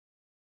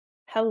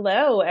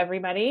Hello,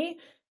 everybody.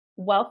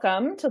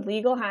 Welcome to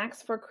Legal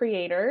Hacks for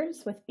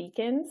Creators with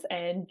Beacons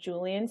and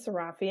Julian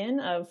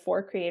Sarafian of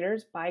For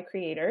Creators by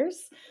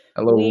Creators.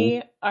 Hello.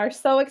 We are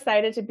so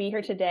excited to be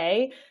here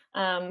today.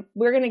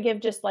 We're going to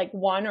give just like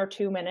 1 or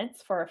 2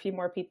 minutes for a few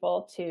more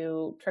people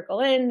to trickle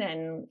in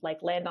and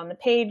land on the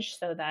page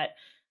so that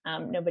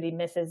nobody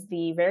misses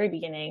the very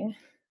beginning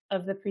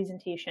of the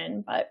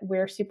presentation. But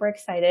we're super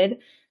excited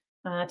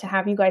to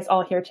have you guys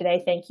all here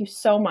today. Thank you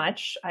so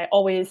much. I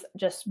always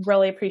just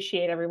really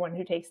appreciate everyone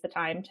who takes the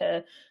time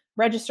to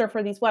register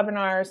for these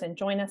webinars and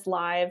join us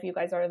live. You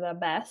guys are the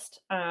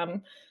best.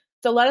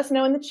 So let us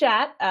know in the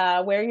chat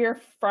where you're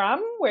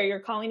from, where you're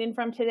calling in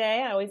from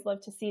today. I always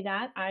love to see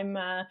that. I'm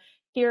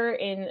here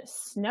in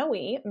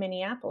snowy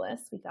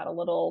Minneapolis. We got a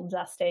little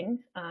dusting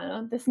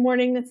this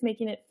morning that's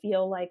making it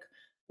feel like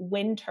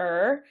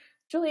winter.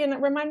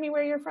 Julian, remind me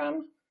where you're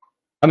from.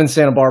 I'm in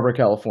Santa Barbara,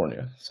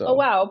 California. So oh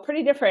wow,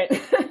 pretty different.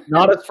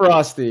 Not as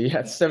frosty.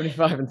 It's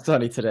 75 and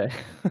sunny today.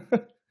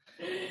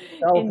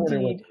 California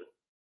Indeed. Winter.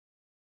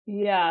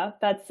 Yeah,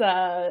 that's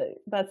a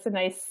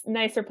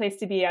nicer place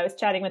to be. I was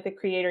chatting with a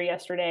creator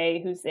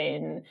yesterday who's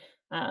in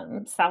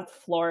South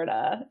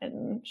Florida,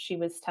 and she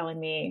was telling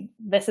me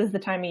this is the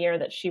time of year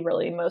that she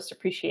really most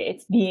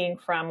appreciates being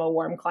from a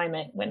warm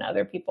climate when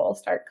other people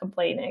start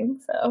complaining.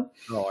 So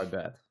I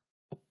bet.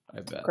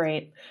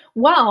 Great.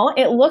 Well,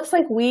 it looks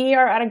like we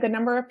are at a good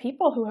number of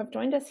people who have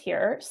joined us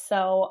here.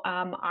 So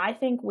I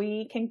think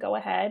we can go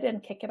ahead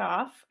and kick it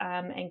off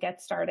and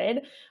get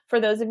started. For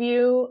those of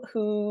you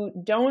who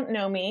don't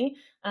know me,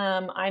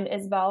 I'm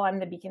Isabel. I'm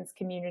the Beacons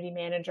community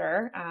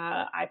manager.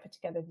 I put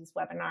together these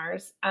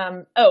webinars.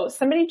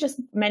 Somebody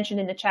just mentioned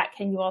in the chat,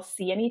 can you all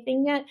see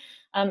anything yet?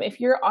 If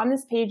you're on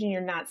this page and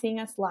you're not seeing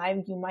us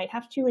live, you might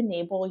have to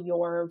enable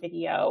your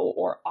video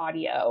or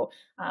audio.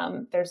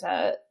 There's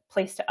a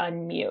place to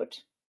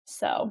unmute.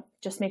 So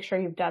just make sure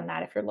you've done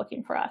that if you're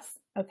looking for us.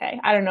 Okay.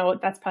 I don't know.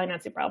 That's probably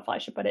not super helpful. I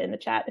should put it in the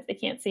chat. If they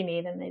can't see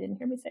me, then they didn't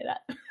hear me say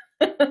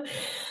that.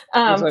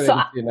 I will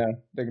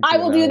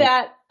do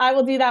that. I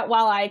will do that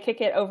while I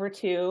kick it over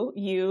to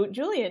you,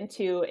 Julian,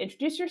 to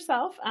introduce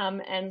yourself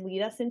and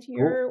lead us into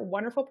your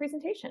wonderful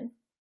presentation.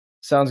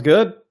 Sounds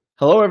good.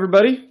 Hello,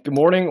 everybody. Good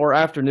morning or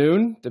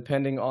afternoon,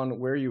 depending on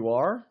where you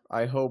are.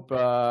 I hope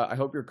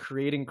your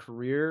creating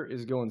career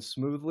is going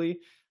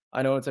smoothly.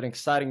 I know it's an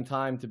exciting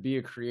time to be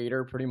a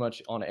creator pretty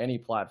much on any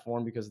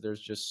platform because there's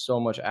just so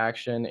much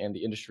action and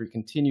the industry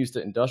continues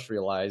to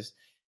industrialize.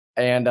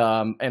 And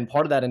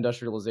part of that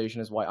industrialization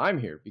is why I'm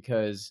here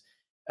because,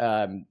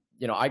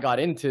 I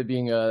got into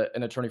being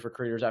an attorney for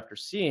creators after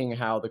seeing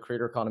how the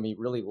creator economy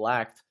really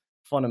lacked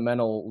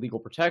fundamental legal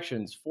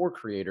protections for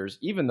creators,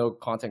 even though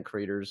content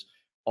creators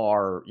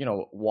are,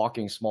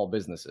 walking small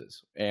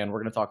businesses. And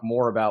we're going to talk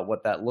more about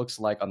what that looks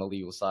like on the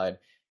legal side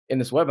in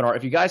this webinar.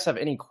 If you guys have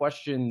any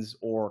questions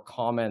or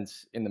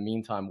comments in the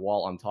meantime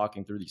while I'm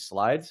talking through these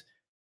slides,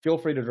 feel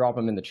free to drop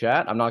them in the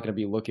chat. I'm not going to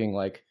be looking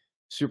like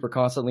super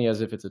constantly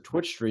as if it's a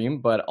Twitch stream,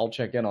 but I'll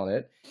check in on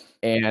it.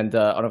 And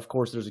of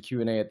course, there's a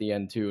Q&A at the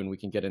end too, and we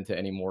can get into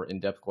any more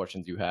in-depth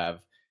questions you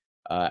have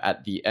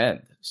at the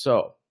end.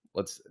 So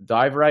let's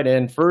dive right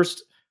in.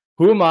 First,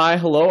 who am I?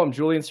 Hello, I'm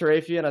Julian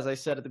Sarafian. As I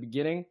said at the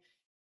beginning,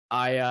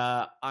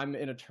 I'm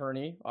an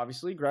attorney,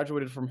 obviously,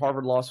 graduated from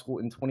Harvard Law School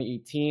in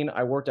 2018.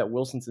 I worked at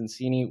Wilson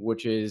Sonsini,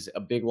 which is a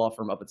big law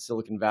firm up at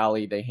Silicon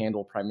Valley. They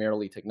handle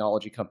primarily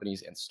technology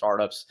companies and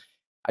startups.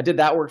 I did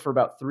that work for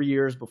about 3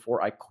 years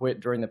before I quit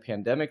during the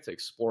pandemic to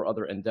explore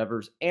other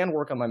endeavors and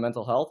work on my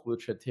mental health,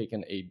 which had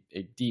taken a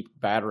deep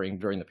battering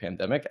during the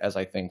pandemic, as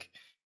I think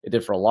it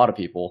did for a lot of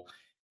people.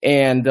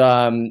 And,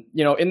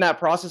 in that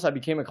process, I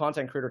became a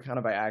content creator kind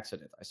of by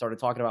accident. I started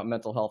talking about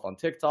mental health on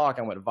TikTok.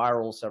 I went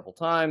viral several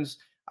times.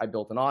 I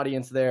built an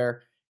audience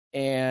there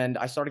and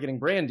I started getting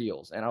brand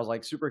deals and I was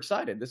like super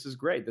excited. This is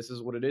great. This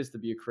is what it is to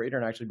be a creator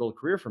and actually build a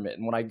career from it.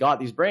 And when I got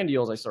these brand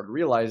deals, I started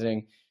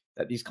realizing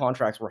that these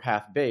contracts were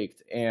half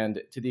baked.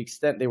 And to the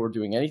extent they were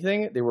doing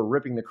anything, they were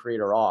ripping the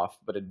creator off,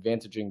 but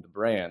advantaging the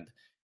brand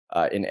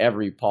in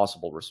every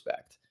possible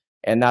respect.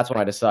 And that's when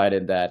I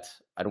decided that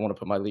I don't want to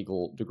put my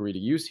legal degree to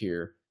use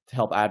here to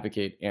help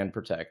advocate and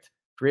protect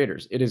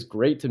creators. It is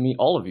great to meet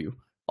all of you,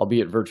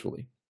 albeit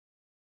virtually.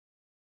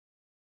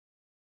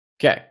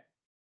 Okay,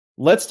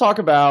 let's talk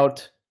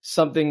about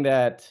something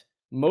that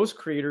most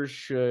creators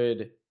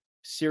should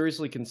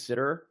seriously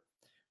consider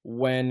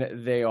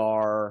when they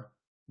are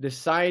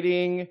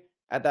deciding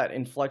at that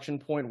inflection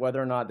point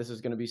whether or not this is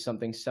going to be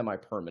something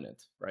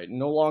semi-permanent, right?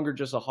 No longer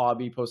just a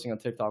hobby posting on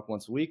TikTok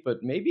once a week,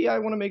 but maybe I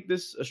want to make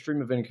this a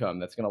stream of income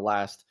that's going to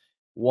last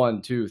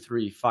 1, 2,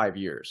 3, 5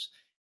 years.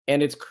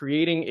 And it's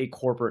creating a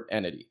corporate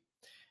entity.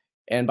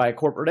 And by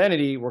corporate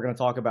entity, we're going to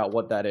talk about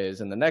what that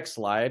is in the next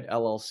slide: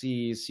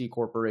 LLCs, C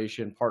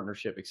corporation,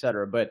 partnership,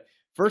 etc. But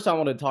first, I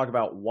want to talk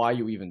about why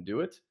you even do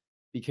it,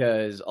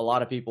 because a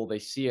lot of people, they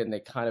see it and they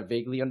kind of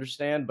vaguely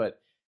understand. But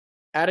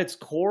at its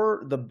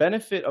core, the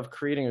benefit of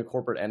creating a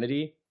corporate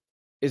entity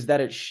is that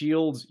it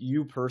shields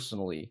you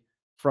personally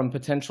from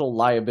potential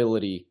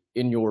liability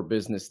in your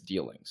business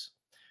dealings.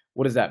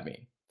 What does that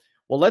mean?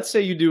 Well, let's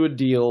say you do a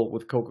deal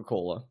with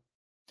Coca-Cola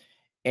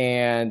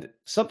and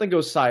something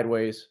goes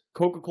sideways.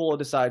 Coca-Cola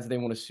decides they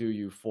want to sue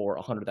you for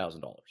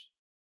 $100,000.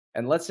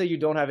 And let's say you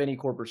don't have any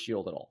corporate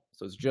shield at all.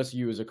 So it's just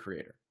you as a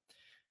creator.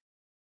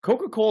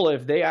 Coca-Cola,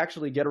 if they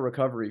actually get a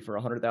recovery for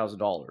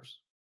 $100,000,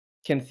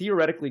 can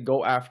theoretically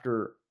go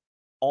after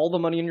all the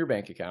money in your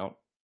bank account,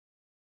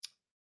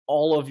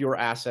 all of your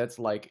assets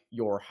like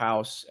your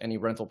house, any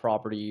rental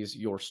properties,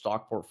 your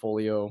stock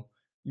portfolio,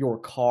 your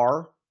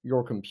car,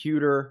 your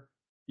computer,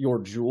 your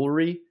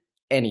jewelry,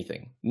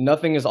 anything.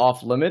 Nothing is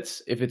off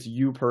limits if it's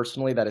you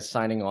personally that is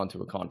signing on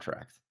to a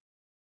contract.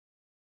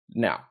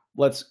 Now,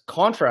 let's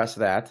contrast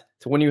that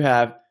to when you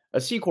have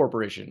a C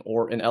corporation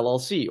or an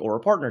LLC or a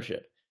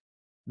partnership.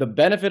 The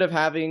benefit of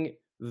having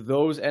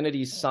those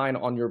entities sign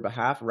on your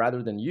behalf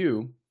rather than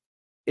you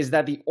is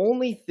that the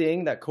only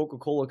thing that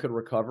Coca-Cola could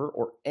recover,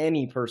 or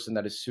any person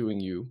that is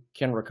suing you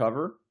can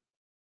recover,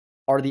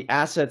 are the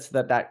assets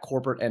that that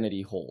corporate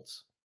entity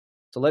holds.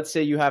 So let's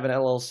say you have an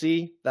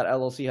LLC, that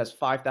LLC has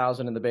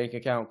 $5,000 in the bank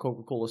account,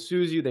 Coca-Cola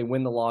sues you, they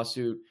win the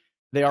lawsuit,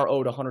 they are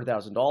owed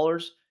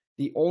 $100,000.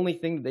 The only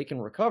thing that they can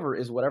recover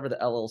is whatever the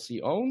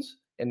LLC owns.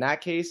 In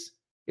that case,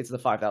 it's the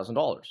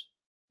 $5,000.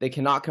 They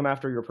cannot come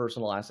after your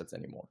personal assets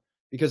anymore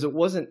because it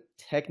wasn't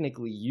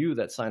technically you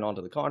that signed on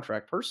to the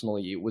contract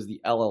personally, it was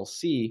the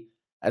LLC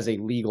as a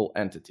legal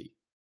entity.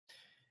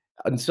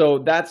 And so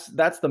that's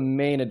the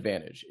main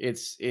advantage.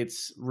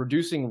 It's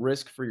reducing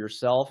risk for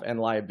yourself and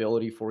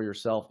liability for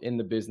yourself in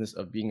the business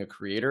of being a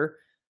creator.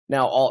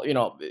 Now,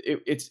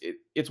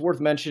 it's worth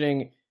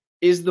mentioning,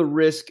 is the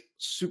risk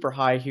super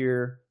high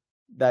here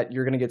that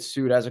you're going to get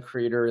sued as a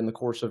creator in the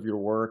course of your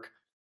work?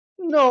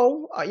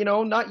 No,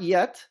 not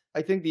yet.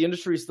 I think the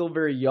industry is still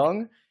very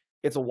young.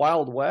 It's a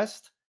wild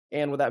west.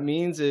 And what that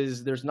means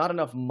is there's not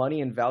enough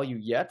money and value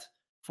yet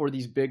for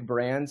these big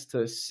brands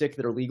to sick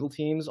their legal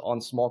teams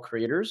on small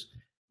creators.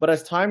 But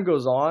as time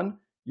goes on,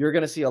 you're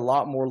going to see a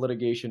lot more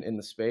litigation in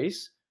the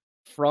space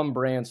from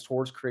brands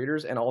towards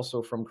creators and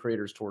also from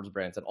creators towards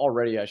brands. And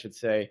already, I should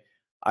say,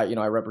 I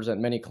represent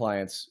many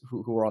clients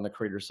who are on the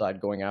creator side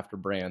going after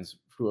brands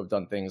who have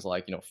done things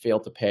like,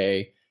 fail to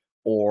pay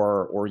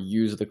or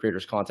use the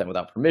creator's content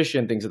without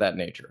permission, things of that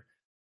nature.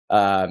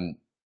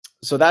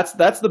 So that's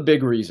the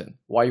big reason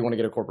why you want to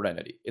get a corporate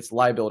entity. It's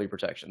liability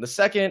protection. The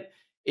second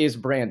is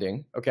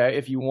branding. Okay.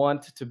 If you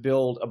want to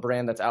build a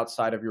brand that's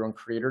outside of your own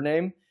creator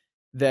name,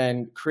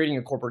 then creating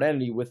a corporate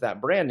entity with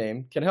that brand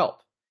name can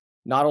help.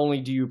 Not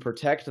only do you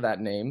protect that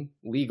name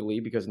legally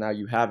because now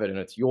you have it and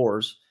it's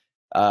yours,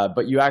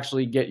 but you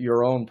actually get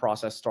your own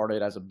process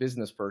started as a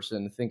business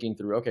person thinking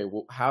through, okay,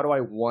 well, how do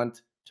I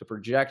want to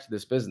project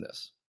this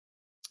business?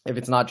 If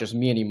it's not just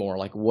me anymore,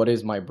 like what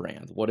is my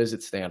brand? What does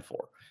it stand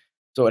for?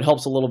 So it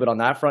helps a little bit on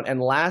that front. And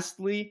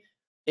lastly,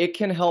 it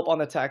can help on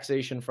the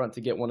taxation front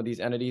to get one of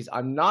these entities.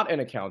 I'm not an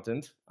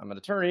accountant. I'm an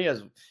attorney,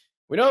 as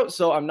we know,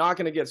 so I'm not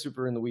going to get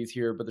super in the weeds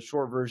here. But the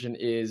short version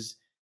is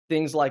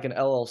things like an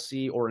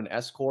LLC or an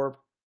S Corp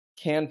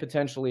can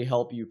potentially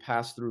help you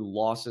pass through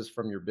losses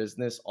from your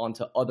business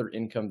onto other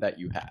income that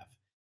you have.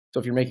 So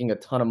if you're making a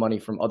ton of money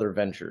from other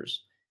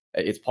ventures,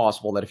 it's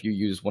possible that if you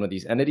use one of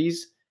these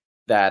entities,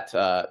 that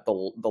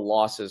the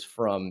losses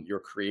from your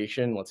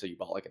creation, let's say you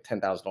bought like a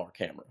 $10,000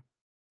 camera.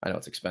 I know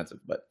it's expensive,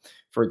 but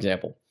for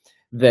example,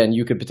 then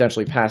you could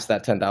potentially pass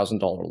that $10,000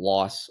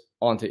 loss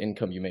onto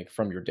income you make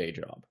from your day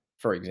job,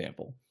 for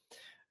example.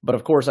 But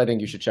of course, I think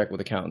you should check with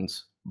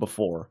accountants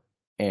before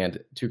and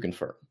to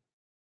confirm.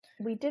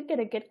 We did get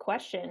a good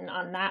question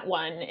on that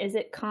one. Is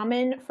it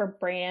common for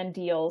brand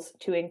deals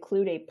to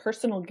include a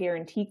personal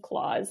guarantee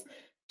clause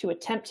to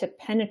attempt to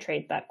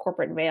penetrate that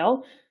corporate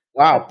veil?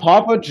 Wow,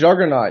 Papa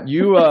Juggernaut,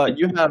 you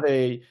have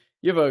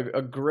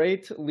a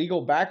great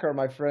legal background,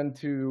 my friend,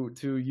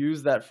 to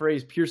use that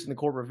phrase, piercing the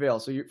corporate veil.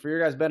 So for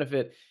your guys'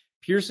 benefit,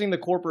 piercing the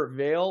corporate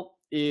veil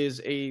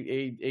is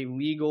a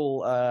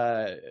legal,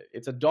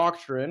 it's a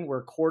doctrine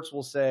where courts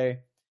will say,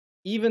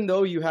 even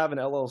though you have an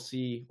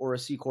LLC or a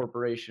C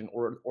corporation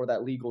or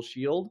that legal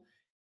shield,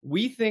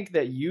 we think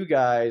that you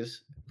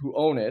guys who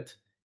own it,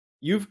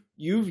 you've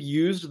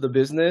used the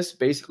business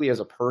basically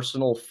as a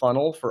personal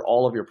funnel for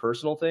all of your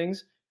personal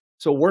things.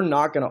 So we're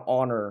not going to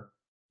honor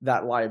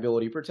that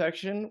liability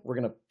protection. We're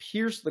going to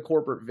pierce the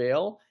corporate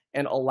veil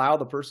and allow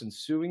the person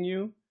suing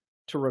you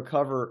to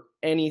recover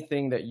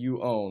anything that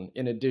you own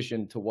in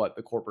addition to what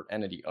the corporate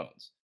entity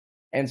owns.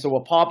 And so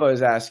what Papa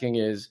is asking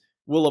is,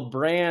 will a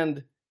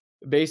brand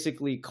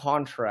basically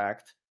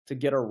contract to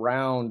get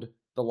around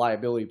the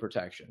liability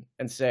protection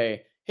and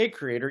say, hey,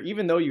 creator,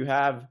 even though you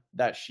have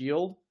that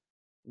shield,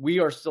 we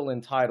are still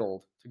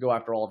entitled to go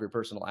after all of your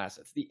personal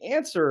assets? The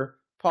answer,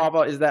 Papa,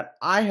 is that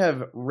I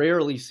have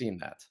rarely seen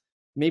that.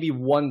 Maybe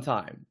one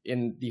time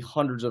in the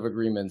hundreds of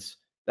agreements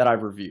that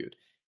I've reviewed.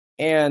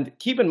 And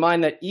keep in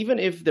mind that even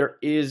if there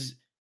is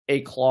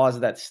a clause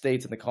that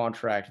states in the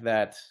contract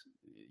that,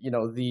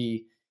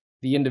 the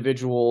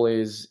individual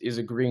is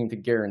agreeing to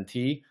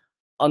guarantee,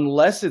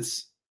 unless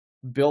it's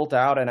built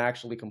out and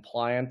actually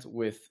compliant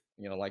with,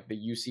 like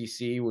the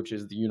UCC, which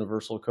is the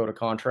Universal Code of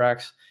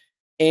Contracts,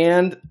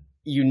 and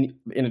in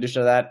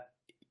addition to that,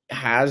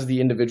 has the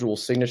individual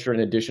signature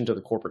in addition to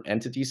the corporate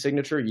entity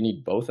signature, you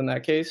need both in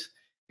that case.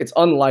 It's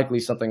unlikely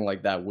something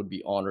like that would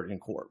be honored in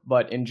court.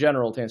 But in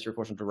general, to answer your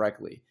question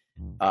directly,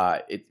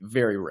 it's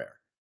very rare,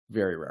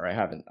 very rare.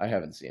 I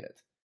haven't seen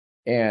it,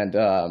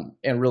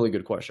 and really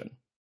good question.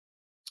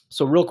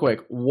 So real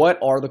quick, what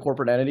are the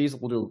corporate entities?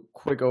 We'll do a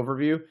quick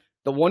overview.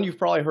 The one you've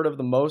probably heard of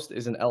the most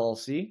is an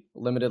LLC,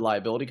 limited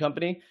liability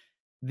company.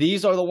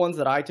 These are the ones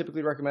that I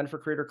typically recommend for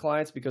creator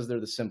clients because they're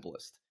the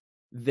simplest.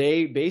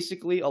 They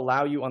basically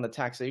allow you on the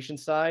taxation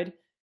side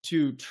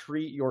to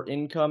treat your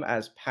income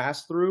as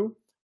pass-through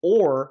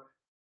or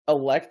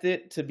elect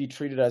it to be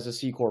treated as a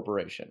C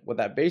corporation. What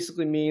that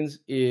basically means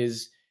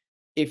is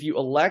if you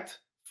elect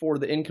for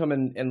the income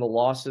and the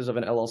losses of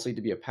an LLC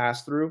to be a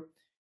pass-through,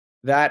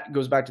 that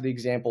goes back to the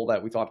example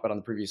that we talked about on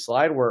the previous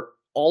slide, where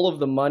all of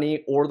the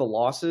money or the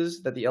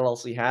losses that the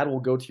LLC had will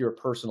go to your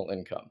personal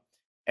income.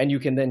 And you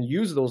can then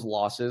use those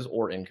losses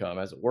or income,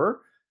 as it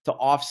were, to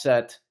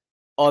offset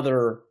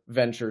other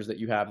ventures that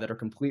you have that are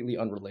completely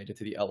unrelated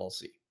to the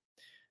LLC.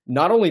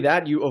 Not only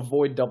that, you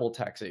avoid double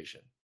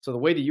taxation. So the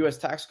way the US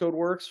tax code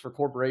works for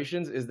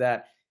corporations is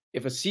that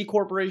if a C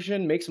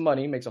corporation makes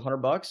money, makes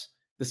 $100,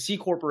 the C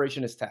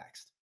corporation is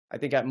taxed. I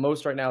think at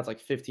most right now it's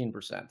like 15%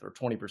 or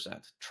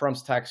 20%.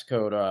 Trump's tax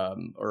code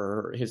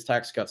or his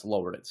tax cuts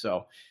lowered it.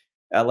 So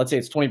let's say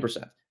it's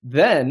 20%.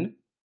 Then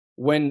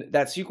when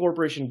that C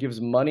corporation gives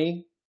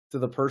money to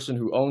the person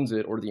who owns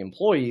it or the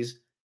employees,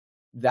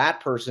 that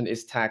person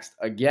is taxed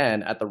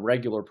again at the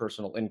regular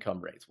personal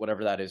income rates,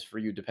 whatever that is for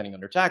you, depending on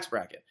your tax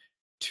bracket.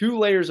 2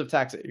 layers of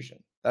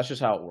taxation. That's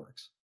just how it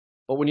works.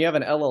 But when you have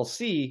an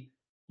LLC,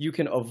 you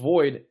can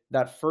avoid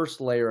that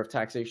first layer of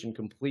taxation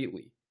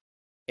completely.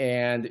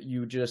 And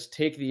you just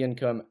take the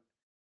income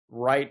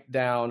right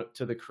down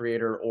to the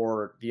creator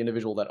or the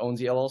individual that owns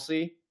the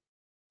LLC,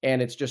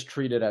 and it's just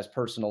treated as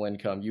personal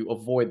income. You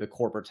avoid the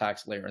corporate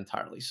tax layer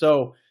entirely.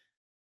 So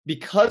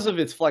because of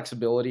its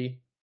flexibility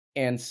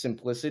and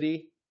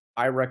simplicity,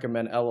 I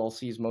recommend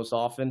LLCs most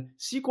often.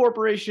 C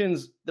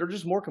corporations, they're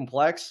just more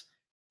complex,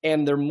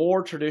 and they're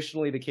more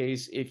traditionally the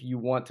case if you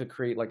want to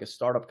create like a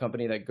startup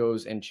company that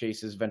goes and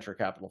chases venture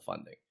capital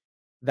funding.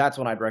 That's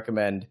when I'd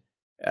recommend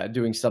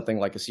doing something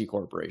like a C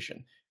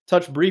corporation.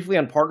 Touch briefly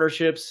on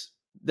partnerships.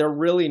 They're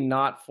really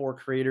not for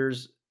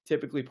creators.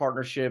 Typically,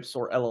 partnerships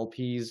or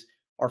LLPs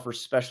are for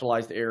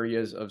specialized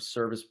areas of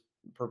service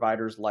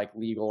providers like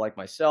legal, like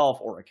myself,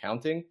 or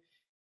accounting.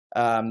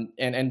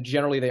 And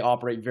generally, they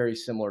operate very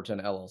similar to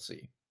an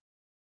LLC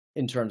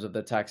in terms of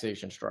the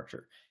taxation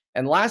structure.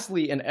 And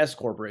lastly, an S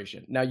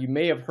corporation. Now, you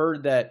may have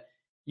heard that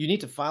you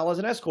need to file as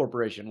an S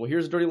corporation. Well,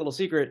 here's a dirty little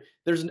secret.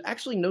 There's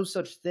actually no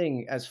such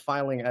thing as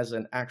filing as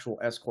an actual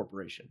S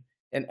corporation.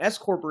 An S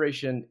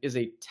corporation is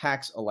a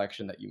tax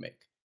election that you make.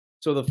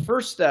 So the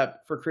first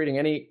step for creating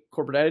any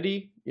corporate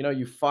entity,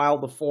 you file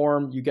the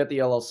form, you get the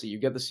LLC, you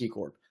get the C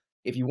corp.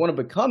 If you want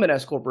to become an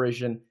S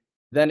corporation,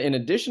 then in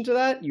addition to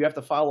that, you have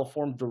to file a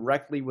form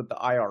directly with the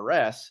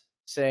IRS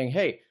saying,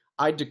 hey,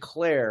 I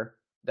declare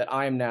that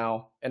I am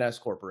now an S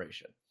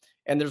corporation.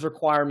 And there's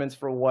requirements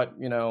for what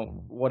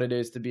it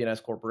is to be an S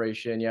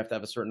corporation. You have to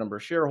have a certain number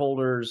of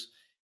shareholders,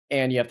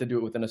 and you have to do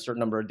it within a certain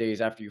number of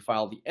days after you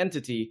file the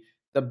entity.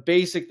 The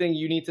basic thing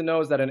you need to know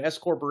is that an S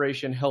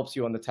corporation helps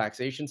you on the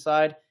taxation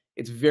side.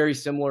 It's very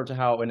similar to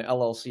how an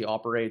LLC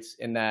operates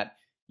in that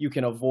you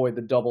can avoid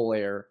the double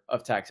layer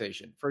of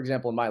taxation. For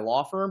example, in my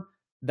law firm,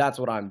 that's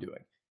what I'm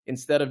doing.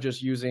 Instead of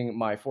just using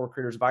my for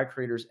creators by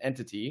creators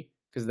entity,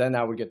 because then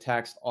I would get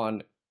taxed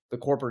on the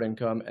corporate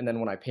income, and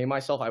then when I pay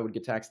myself, I would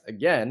get taxed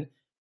again.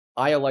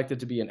 I elected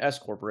to be an S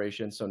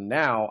corporation, so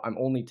now I'm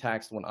only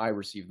taxed when I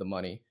receive the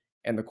money,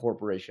 and the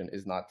corporation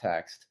is not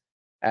taxed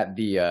at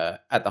the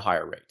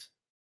higher rate.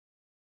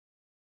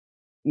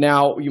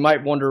 Now, you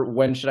might wonder,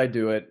 when should I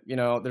do it?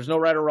 There's no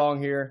right or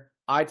wrong here.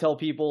 I tell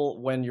people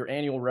when your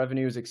annual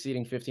revenue is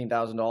exceeding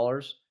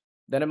 $15,000,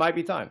 then it might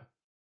be time.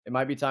 It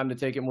might be time to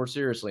take it more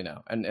seriously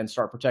now and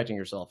start protecting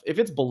yourself. If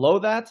it's below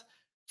that,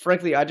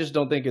 frankly, I just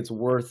don't think it's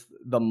worth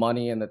the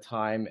money and the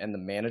time and the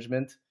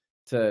management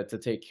to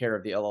take care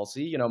of the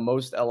LLC.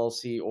 Most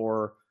LLC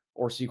or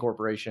C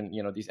corporation,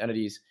 these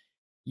entities,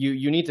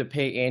 you need to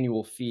pay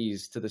annual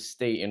fees to the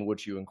state in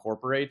which you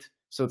incorporate.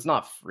 So it's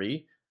not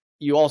free.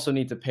 You also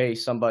need to pay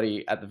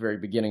somebody at the very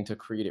beginning to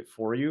create it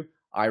for you.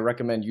 I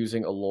recommend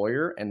using a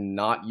lawyer and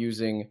not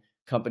using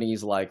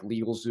companies like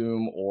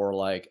LegalZoom or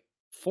like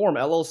Form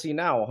LLC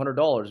Now,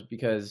 $100,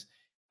 because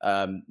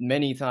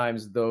many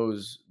times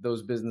those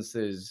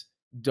businesses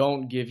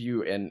don't give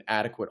you an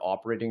adequate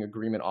operating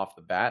agreement off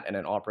the bat, and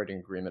an operating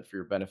agreement for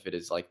your benefit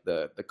is like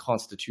the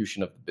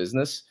constitution of the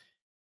business,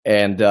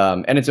 and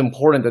it's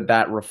important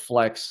that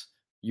reflects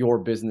your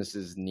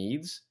business's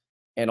needs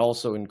and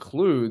also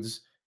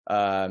includes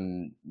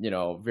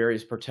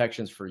various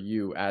protections for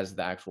you as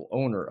the actual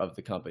owner of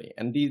the company.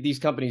 And these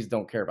companies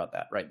don't care about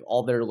that, right?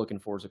 All they're looking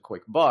for is a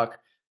quick buck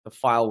to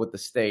file with the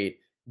state,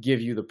 give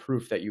you the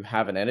proof that you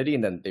have an entity,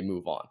 and then they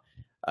move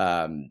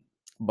on.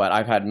 But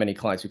I've had many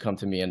clients who come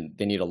to me and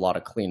they need a lot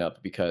of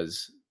cleanup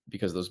because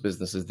those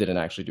businesses didn't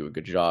actually do a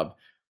good job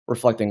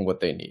reflecting what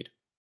they need.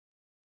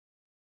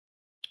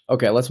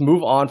 Okay, let's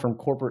move on from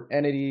corporate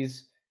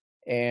entities.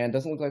 And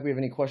doesn't look like we have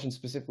any questions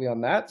specifically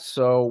on that.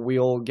 So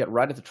we'll get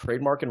right into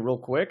trademarking real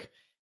quick.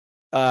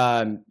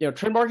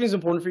 Trademarking is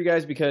important for you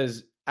guys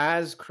because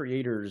as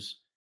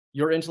creators,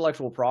 your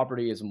intellectual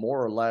property is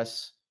more or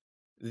less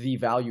the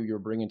value you're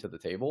bringing to the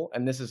table.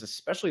 And this is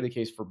especially the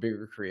case for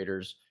bigger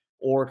creators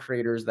or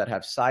creators that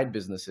have side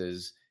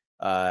businesses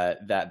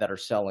that are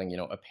selling,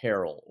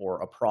 apparel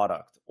or a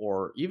product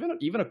or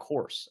even a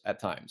course at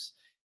times.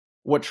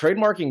 What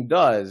trademarking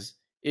does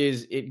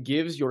is it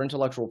gives your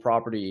intellectual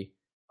property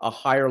a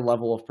higher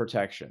level of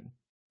protection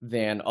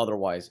than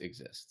otherwise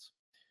exists.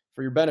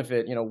 For your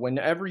benefit,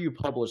 whenever you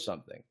publish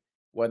something,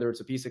 whether it's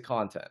a piece of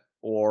content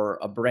or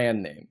a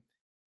brand name,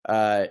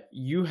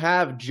 you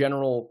have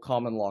general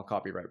common law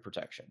copyright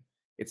protection.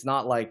 It's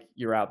not like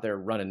you're out there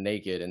running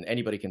naked and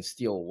anybody can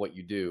steal what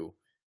you do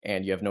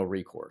and you have no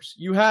recourse.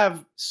 You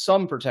have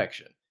some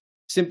protection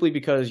simply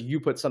because you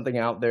put something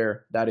out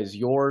there that is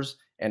yours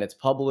and it's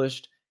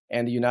published,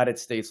 and the United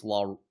States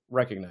law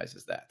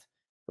recognizes that.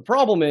 The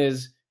problem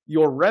is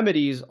your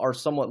remedies are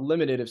somewhat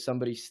limited if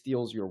somebody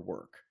steals your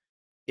work.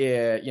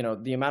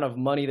 The amount of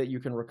money that you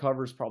can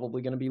recover is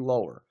probably going to be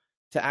lower.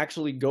 To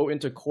actually go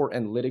into court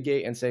and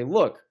litigate and say,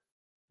 look,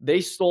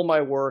 they stole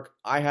my work,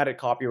 I had it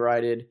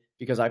copyrighted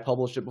because I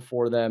published it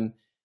before them,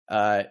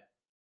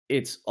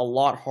 it's a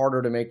lot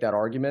harder to make that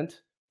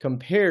argument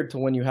compared to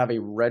when you have a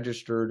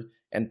registered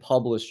and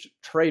published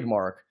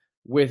trademark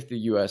with the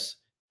US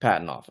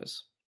Patent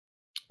Office.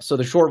 So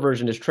the short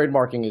version is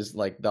trademarking is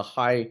like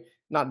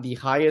not the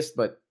highest,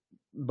 but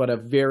a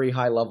very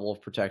high level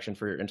of protection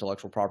for your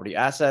intellectual property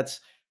assets.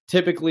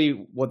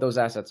 Typically what those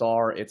assets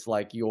are, it's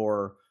like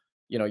your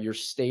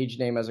stage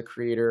name as a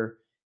creator.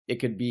 It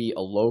could be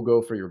a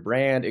logo for your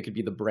brand. It could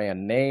be the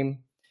brand name.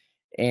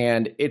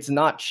 And it's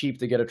not cheap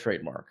to get a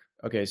trademark.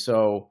 Okay,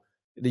 so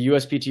the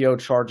USPTO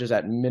charges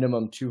at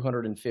minimum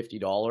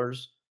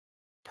 $250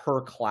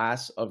 per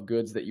class of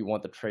goods that you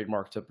want the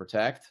trademark to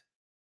protect.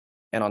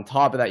 And on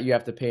top of that, you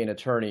have to pay an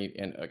attorney,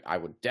 and I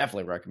would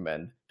definitely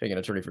recommend paying an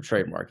attorney for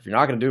trademark. If you're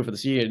not going to do it for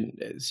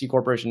the C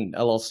Corporation,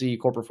 LLC,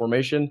 corporate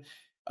formation,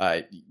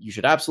 you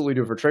should absolutely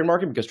do it for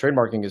trademarking because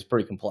trademarking is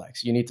pretty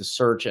complex. You need to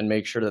search and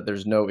make sure that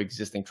there's no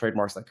existing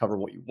trademarks that cover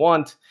what you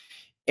want.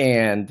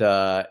 And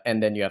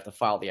then you have to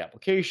file the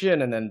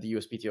application, and then the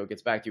USPTO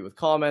gets back to you with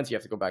comments. You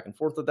have to go back and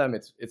forth with them.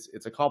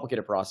 It's a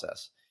complicated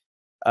process.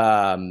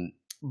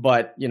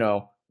 But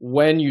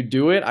when you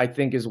do it, I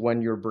think is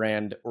when your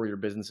brand or your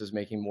business is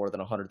making more than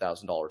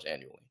 $100,000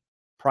 annually.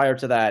 Prior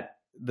to that,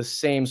 the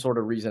same sort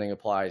of reasoning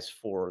applies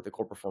for the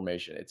corporate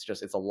formation. It's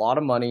a lot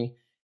of money.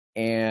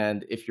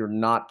 And if you're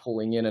not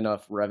pulling in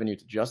enough revenue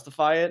to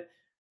justify it,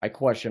 I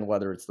question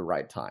whether it's the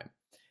right time.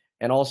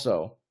 And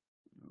also,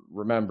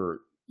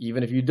 remember,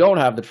 even if you don't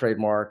have the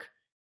trademark,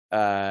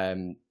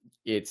 you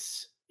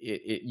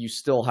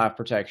still have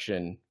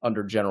protection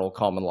under general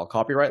common law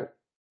copyright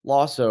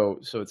law. So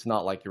it's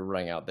not like you're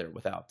running out there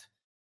without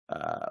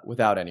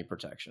any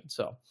protection.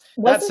 So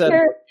that said,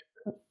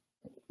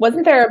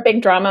 wasn't there a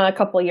big drama a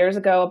couple of years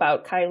ago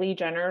about Kylie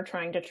Jenner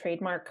trying to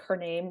trademark her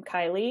name,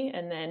 Kylie,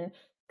 and then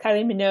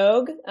Kylie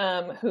Minogue,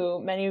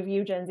 who many of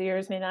you Gen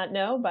Zers may not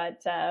know,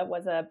 but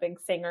was a big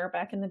singer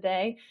back in the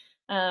day,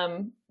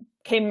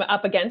 came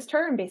up against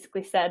her and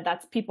basically said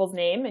that's people's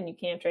name and you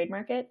can't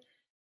trademark it.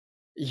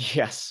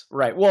 Yes,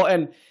 right. Well,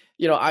 and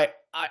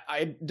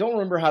I don't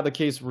remember how the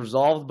case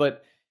resolved,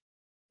 but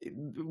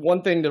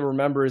one thing to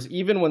remember is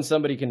even when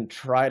somebody can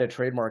try to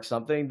trademark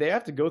something, they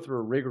have to go through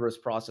a rigorous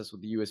process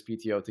with the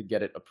USPTO to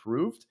get it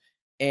approved.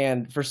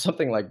 And for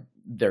something like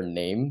their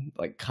name,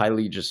 like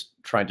Kylie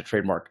just trying to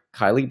trademark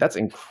Kylie, that's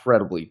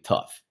incredibly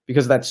tough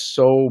because that's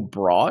so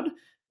broad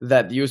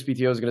that the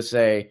USPTO is going to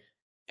say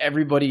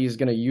everybody is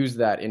going to use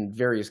that in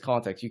various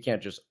contexts. You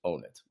can't just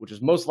own it, which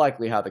is most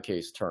likely how the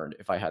case turned,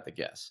 if I had to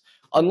guess.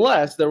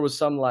 Unless there was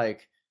some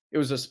it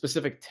was a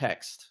specific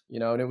text,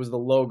 and it was the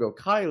logo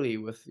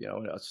Kylie with,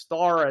 a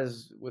star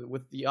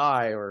with the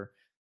eye or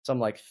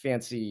some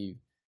fancy,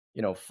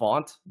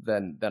 font,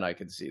 then I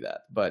could see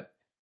that. But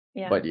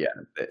yeah.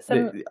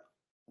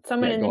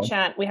 Someone in the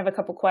chat, we have a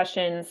couple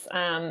questions.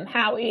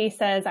 Howie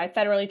says, I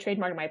federally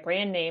trademarked my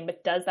brand name,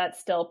 but does that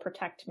still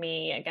protect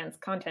me against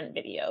content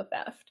video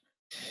theft?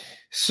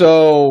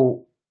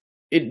 So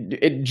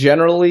it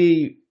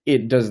generally,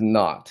 it does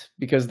not,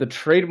 because the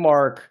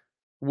trademark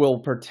will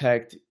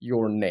protect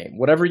your name.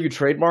 Whatever you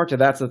trademarked,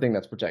 that's the thing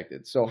that's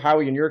protected. So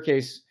Howie, in your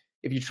case,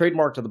 if you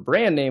trademark to the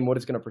brand name, what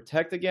it's going to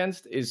protect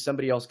against is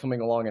somebody else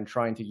coming along and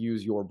trying to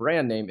use your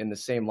brand name in the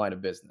same line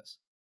of business.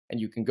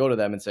 And you can go to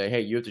them and say, hey,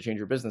 you have to change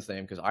your business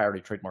name because I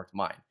already trademarked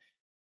mine.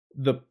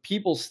 The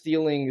people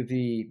stealing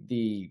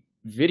the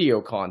video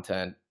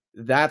content,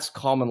 that's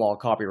common law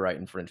copyright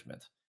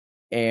infringement.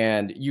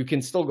 And you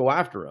can still go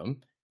after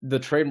them. The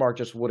trademark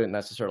just wouldn't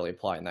necessarily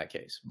apply in that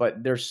case,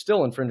 but they're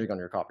still infringing on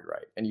your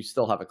copyright and you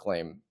still have a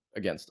claim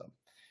against them.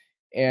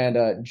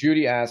 And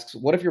Judy asks,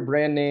 what if your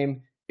brand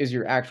name is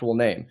your actual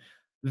name?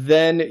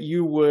 Then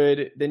you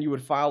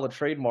would file a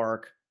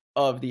trademark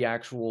of the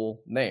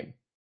actual name.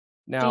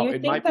 Now,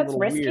 it might be a little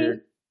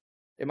weird.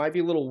 It might be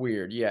a little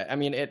weird. Yeah. I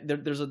mean,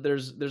 there's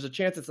a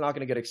chance it's not going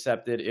to get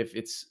accepted if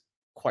it's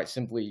quite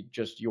simply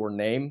just your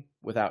name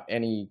without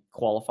any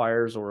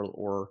qualifiers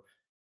or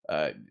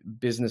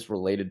business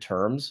related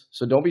terms.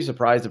 So don't be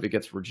surprised if it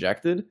gets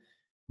rejected.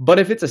 But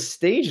if it's a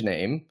stage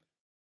name,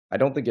 I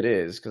don't think it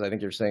is, because I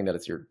think you're saying that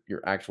it's your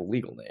actual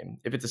legal name.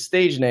 If it's a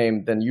stage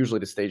name, then usually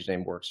the stage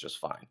name works just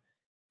fine.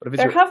 But if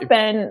it's there have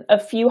been a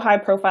few high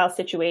profile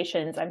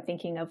situations. I'm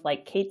thinking of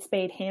like Kate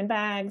Spade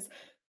handbags,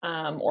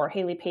 or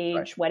Haley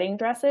Page wedding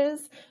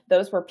dresses.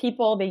 Those were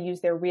people, they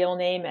used their real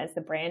name as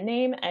the brand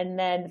name, and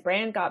then the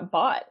brand got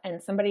bought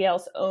and somebody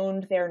else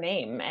owned their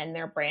name and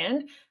their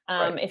brand.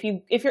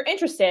 If you're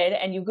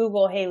interested and you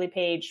Google Haley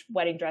Page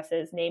wedding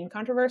dresses name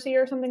controversy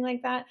or something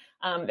like that,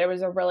 there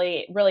was a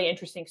really, really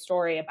interesting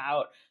story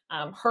about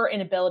her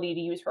inability to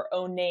use her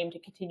own name to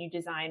continue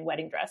design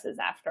wedding dresses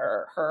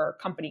after her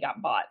company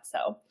got bought.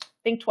 So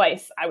think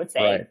twice, I would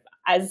say,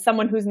 as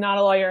someone who's not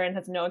a lawyer and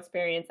has no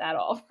experience at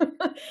all.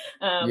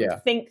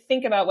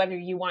 Think about whether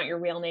you want your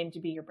real name to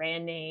be your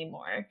brand name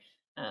or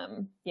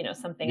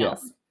something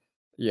else.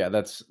 Yeah,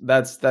 that's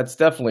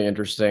definitely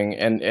interesting,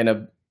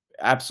 and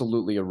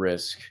absolutely a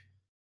risk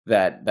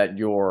that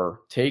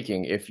you're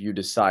taking if you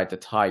decide to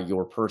tie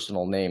your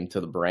personal name to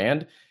the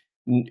brand.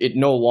 It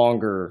no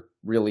longer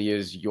really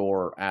is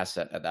your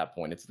asset at that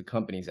point. It's the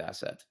company's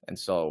asset. And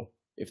so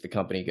if the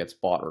company gets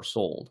bought or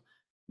sold,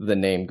 the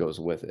name goes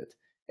with it.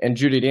 And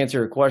Judy, to answer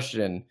your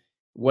question,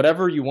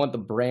 whatever you want the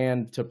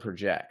brand to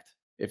project,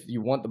 if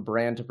you want the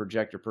brand to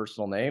project your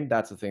personal name,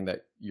 that's the thing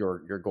that you're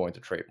going to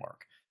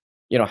trademark.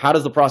 How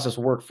does the process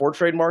work for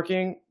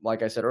trademarking?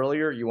 Like I said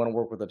earlier, you want to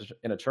work with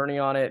an attorney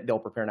on it. They'll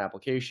prepare an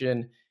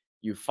application.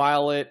 You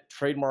file it.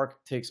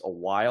 Trademark takes a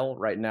while.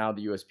 Right now,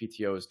 the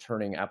USPTO is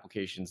turning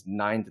applications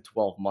 9 to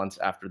 12 months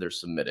after they're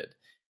submitted.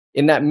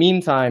 In that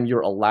meantime,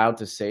 you're allowed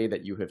to say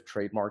that you have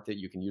trademarked it.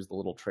 You can use the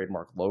little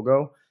trademark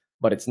logo,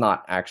 but it's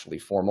not actually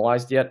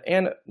formalized yet.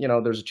 And,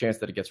 there's a chance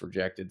that it gets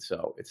rejected.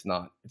 So it's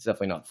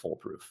definitely not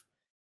foolproof.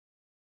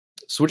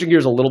 Switching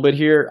gears a little bit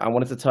here, I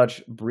wanted to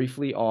touch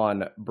briefly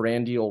on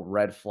brand deal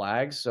red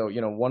flags. So,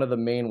 one of the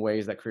main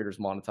ways that creators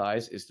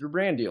monetize is through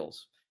brand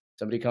deals.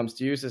 Somebody comes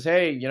to you, says,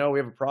 hey, we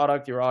have a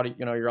product your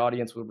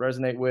audience would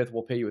resonate with.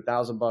 We'll pay you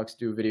 $1,000,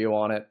 do a video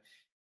on it.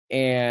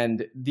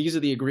 And these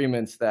are the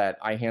agreements that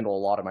I handle a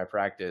lot of my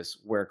practice,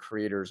 where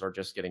creators are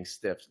just getting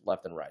stiffed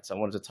left and right. So I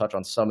wanted to touch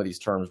on some of these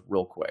terms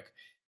real quick.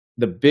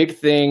 The big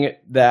thing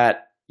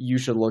that you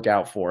should look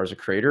out for as a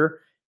creator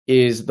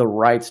is the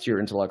rights to your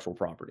intellectual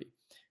property,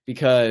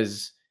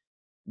 because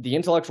the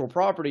intellectual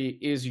property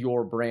is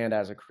your brand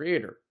as a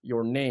creator,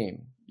 your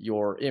name,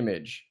 your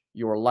image,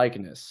 your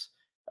likeness,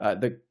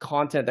 the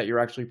content that you're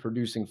actually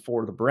producing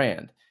for the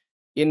brand.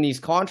 In these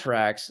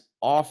contracts,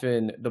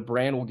 often the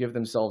brand will give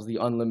themselves the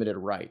unlimited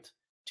right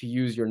to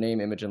use your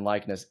name, image, and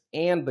likeness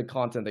and the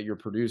content that you're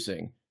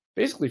producing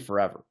basically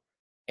forever.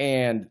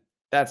 And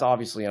that's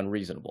obviously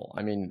unreasonable.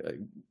 I mean,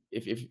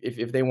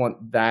 if they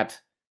want that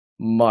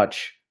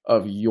much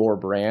of your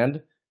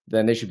brand,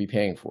 then they should be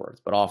paying for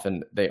it, but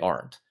often they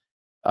aren't.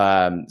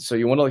 So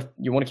you want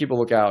to keep a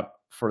lookout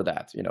for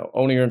that.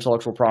 Owning your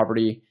intellectual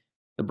property,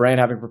 the brand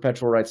having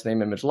perpetual rights,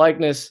 name, image,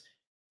 likeness.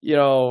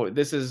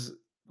 This is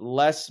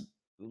less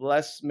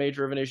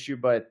major of an issue,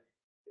 but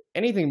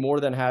anything more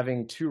than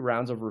having 2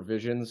 rounds of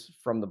revisions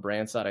from the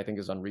brand side, I think,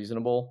 is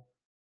unreasonable.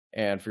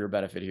 And for your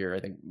benefit here, I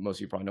think most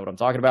of you probably know what I'm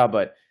talking about,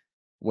 but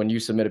when you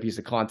submit a piece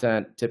of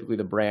content, typically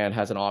the brand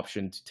has an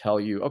option to tell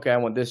you, okay, I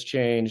want this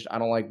changed. I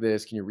don't like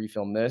this. Can you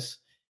refilm this?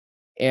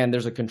 And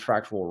there's a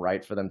contractual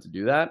right for them to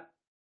do that.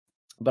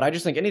 But I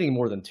just think anything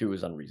more than 2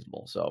 is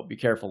unreasonable. So be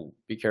careful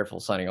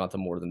signing on to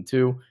more than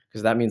 2,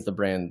 because that means the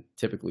brand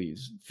typically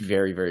is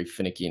very, very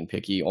finicky and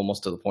picky,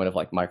 almost to the point of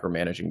like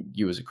micromanaging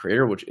you as a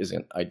creator, which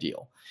isn't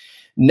ideal.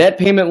 Net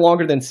payment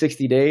longer than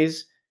 60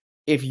 days.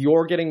 If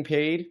you're getting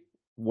paid,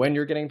 when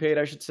you're getting paid,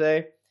 I should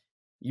say,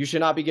 you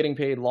should not be getting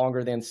paid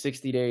longer than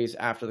 60 days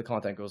after the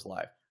content goes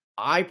live.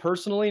 I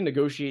personally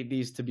negotiate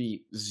these to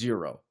be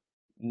 0.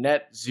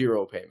 Net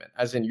 0 payment,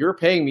 as in you're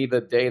paying me the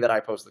day that I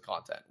post the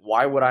content.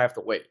 Why would I have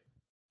to wait?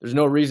 There's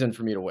no reason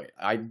for me to wait.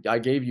 I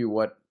gave you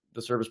what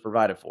the service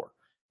provided for.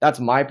 That's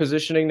my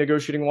positioning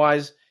negotiating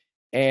wise.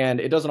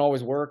 And it doesn't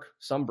always work.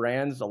 Some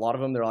brands, a lot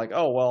of them, they're like,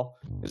 oh, well,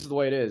 this is the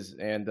way it is.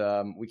 And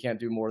we can't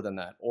do more than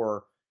that.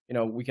 Or,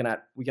 we can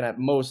at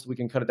most, we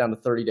can cut it down to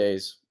 30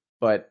 days.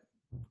 But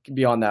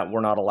beyond that, we're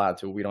not allowed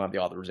to. We don't have the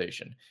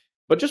authorization.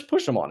 But just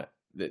push them on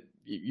it.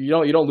 You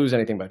don't lose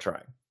anything by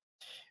trying.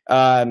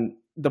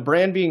 The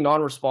brand being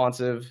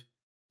non-responsive,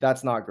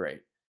 that's not great.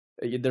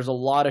 There's a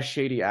lot of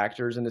shady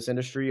actors in this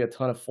industry, a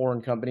ton of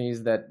foreign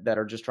companies that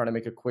are just trying to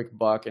make a quick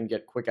buck and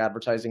get quick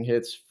advertising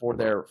hits for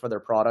their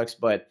products,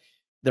 but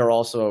they're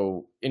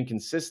also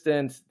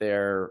inconsistent.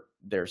 They're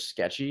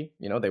sketchy.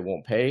 They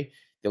won't pay.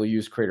 They'll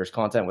use creators'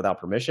 content without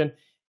permission.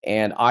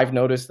 And I've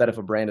noticed that if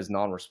a brand is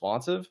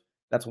non-responsive,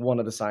 that's one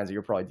of the signs that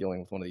you're probably dealing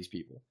with one of these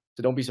people.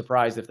 So don't be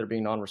surprised if they're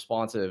being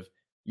non-responsive.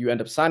 You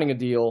end up signing a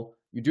deal,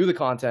 you do the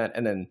content,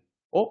 and then,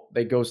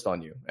 they ghost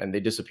on you and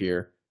they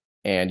disappear.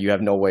 And you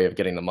have no way of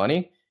getting the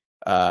money.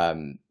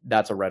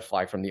 that's a red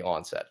flag from the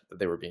onset that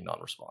they were being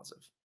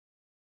non-responsive.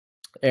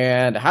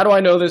 And how do I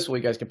know this? Well,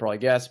 you guys can probably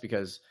guess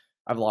because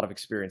I have a lot of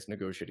experience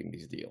negotiating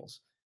these deals.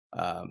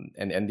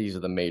 And these are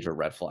the major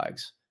red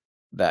flags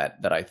that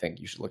I think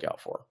you should look out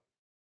for.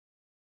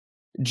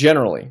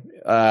 Generally,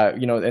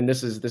 and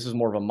this is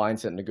more of a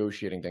mindset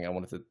negotiating thing I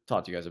wanted to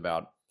talk to you guys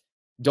about.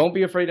 Don't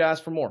be afraid to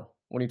ask for more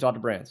when you talk to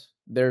brands.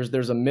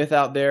 There's a myth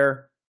out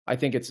there. I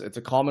think it's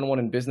a common one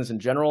in business in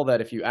general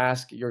that if you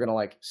ask, you're gonna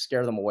like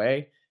scare them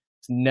away.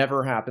 It's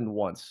never happened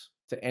once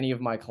to any of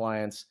my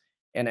clients.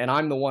 And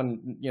I'm the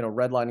one,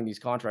 redlining these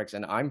contracts,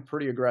 and I'm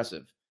pretty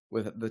aggressive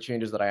with the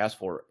changes that I asked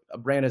for. A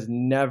brand has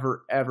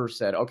never, ever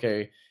said,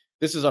 okay,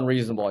 this is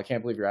unreasonable. I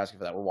can't believe you're asking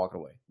for that. We're walking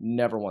away.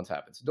 Never once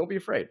happened. So don't be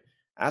afraid.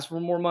 Ask for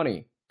more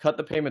money. Cut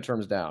the payment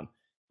terms down.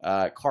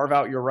 Carve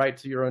out your right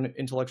to your own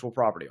intellectual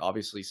property.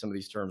 Obviously, some of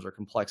these terms are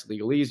complex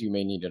legalese. You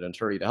may need an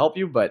attorney to help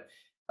you, but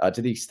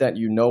to the extent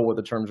you know what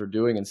the terms are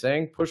doing and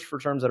saying, push for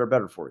terms that are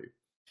better for you.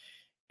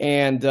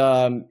 And,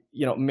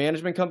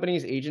 management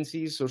companies,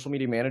 agencies, social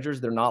media managers,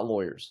 they're not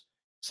lawyers.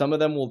 Some of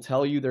them will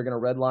tell you they're going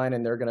to redline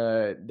and they're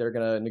going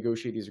to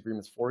negotiate these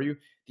agreements for you.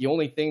 The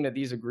only thing that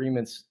these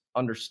agreements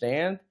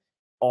understand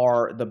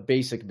are the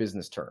basic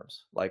business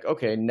terms. Like,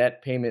 okay,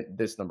 net payment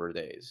this number of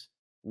days,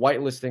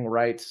 whitelisting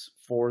rights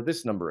for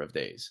this number of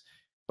days.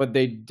 But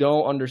they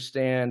don't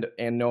understand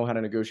and know how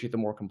to negotiate the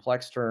more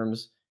complex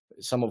terms,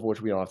 some of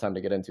which we don't have time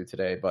to get into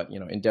today, but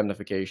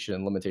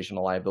indemnification, limitation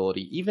of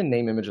liability, even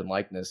name, image, and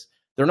likeness.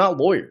 They're not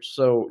lawyers,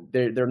 so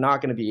they're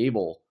not going to be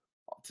able,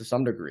 to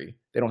some degree.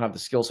 They don't have the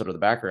skill set or the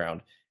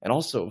background, and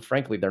also,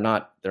 frankly, they're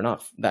not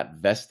that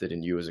vested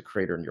in you as a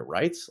creator and your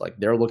rights. Like,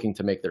 they're looking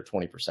to make their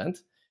 20%,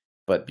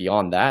 but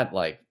beyond that,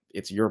 like,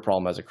 it's your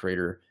problem as a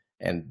creator,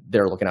 and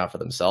they're looking out for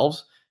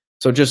themselves.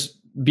 So just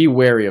be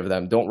wary of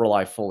them. Don't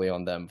rely fully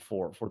on them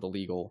for the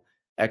legal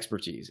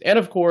expertise. And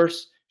of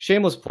course,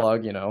 shameless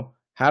plug,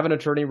 have an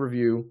attorney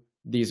review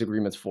these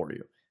agreements for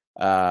you.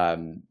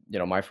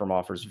 My firm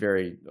offers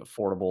very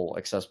affordable,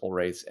 accessible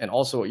rates, and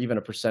also even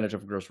a percentage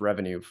of gross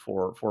revenue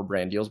for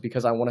brand deals,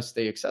 because I want to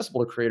stay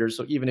accessible to creators.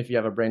 So even if you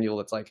have a brand deal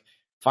that's like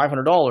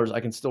 $500, I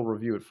can still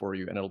review it for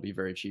you, and it'll be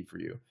very cheap for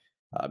you,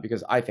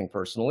 because I think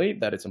personally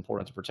that it's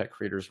important to protect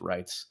creators'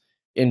 rights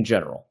in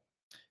general.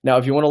 Now,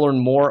 if you want to learn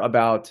more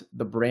about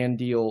the brand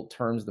deal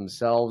terms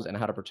themselves and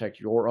how to protect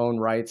your own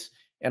rights,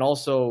 and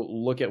also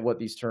look at what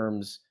these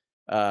terms,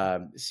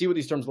 see what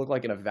these terms look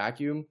like in a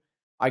vacuum,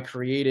 I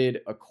created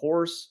a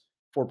course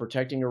for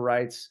protecting your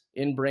rights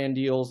in brand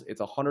deals.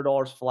 It's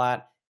 $100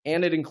 flat,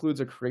 and it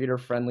includes a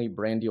creator-friendly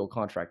brand deal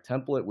contract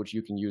template, which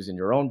you can use in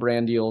your own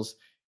brand deals.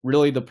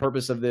 Really, the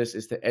purpose of this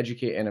is to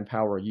educate and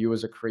empower you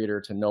as a creator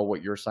to know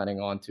what you're signing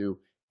on to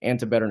and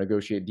to better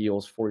negotiate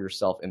deals for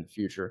yourself in the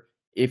future.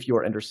 If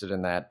you're interested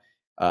in that,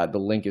 the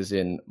link is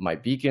in my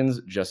beacons,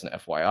 just an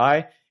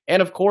FYI.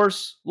 And of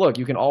course, look,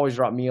 you can always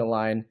drop me a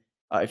line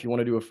if you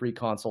want to do a free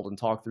consult and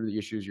talk through the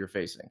issues you're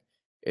facing.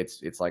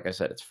 It's like I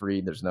said, it's free.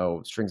 There's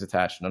no strings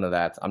attached, none of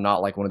that. I'm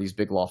not like one of these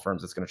big law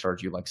firms that's going to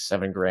charge you like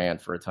 $7,000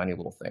 for a tiny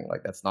little thing.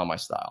 Like, that's not my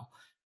style.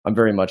 I'm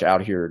very much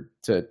out here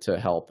to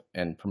help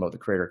and promote the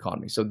creator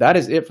economy. So that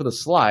is it for the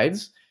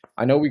slides.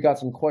 I know we got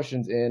some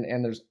questions in,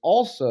 and there's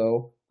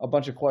also a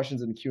bunch of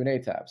questions in the Q&A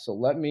tab. So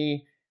let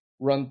me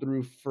run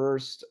through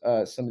first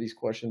some of these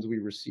questions we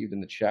received in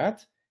the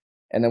chat,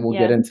 and then we'll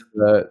get into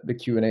the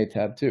Q&A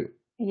tab too.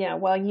 Yeah,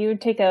 while you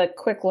take a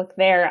quick look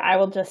there, I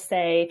will just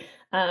say,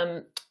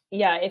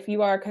 if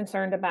you are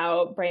concerned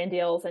about brand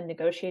deals and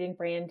negotiating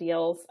brand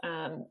deals,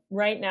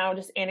 right now,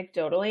 just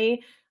anecdotally,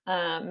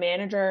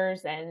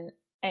 managers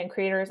and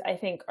creators, I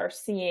think, are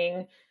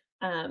seeing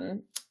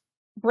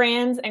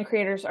brands and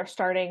creators are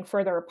starting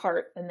further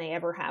apart than they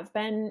ever have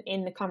been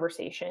in the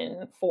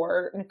conversation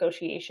for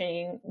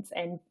negotiations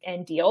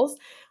and deals.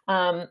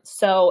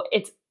 So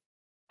it's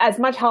as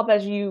much help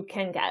as you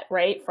can get,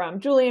 right? From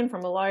Julian,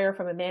 from a lawyer,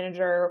 from a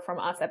manager, from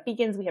us at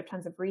Beacons. We have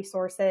tons of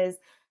resources.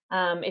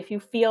 If you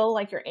feel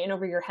like you're in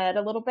over your head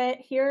a little bit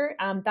here,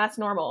 that's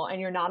normal,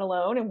 and you're not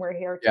alone, and we're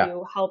here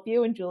to help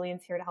you, and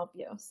Julian's here to help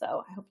you.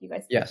 So I hope you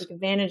guys take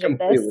advantage of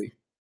this.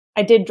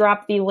 I did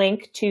drop the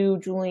link to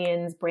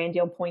Julian's brand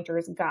deal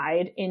pointers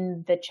guide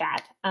in the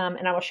chat,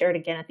 and I will share it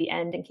again at the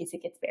end in case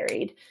it gets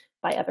buried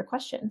by other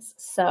questions.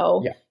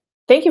 So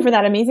thank you for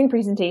that amazing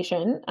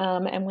presentation.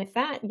 And with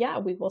that,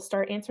 we will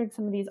start answering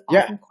some of these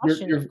awesome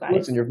questions, guys.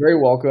 Listen, you're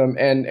very welcome.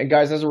 And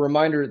guys, as a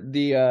reminder,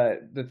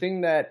 the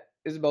thing that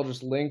Isabel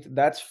just linked,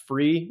 that's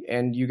free,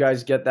 and you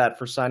guys get that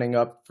for signing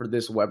up for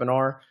this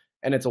webinar.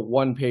 And it's a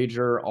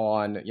one-pager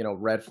on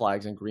red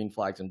flags and green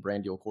flags and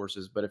brand deal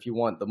courses. But if you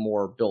want the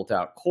more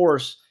built-out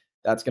course,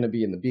 that's going to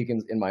be in the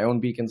Beacons, in my own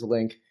Beacons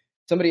link.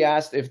 Somebody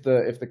asked if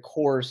the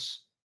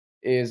course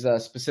is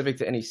specific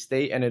to any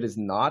state, and it is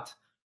not,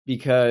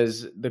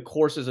 because the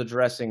course is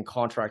addressing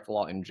contract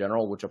law in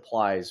general, which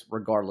applies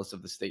regardless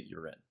of the state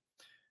you're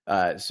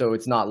in. So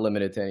it's not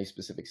limited to any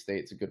specific state.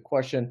 It's a good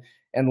question.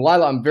 And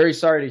Lila, I'm very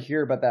sorry to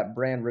hear about that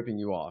brand ripping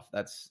you off.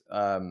 That's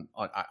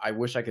I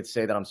wish I could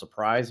say that I'm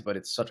surprised, but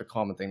it's such a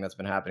common thing that's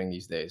been happening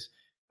these days.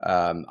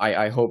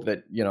 I hope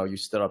that, you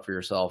stood up for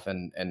yourself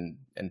and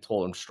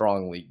told them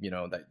strongly,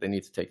 that they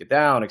need to take it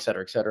down, et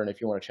cetera, et cetera. And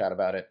if you want to chat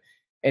about it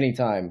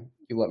anytime,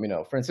 you let me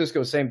know.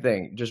 Francisco, same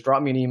thing. Just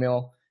drop me an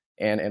email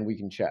and we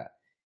can chat.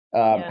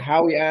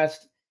 Howie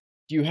asked,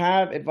 do you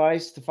have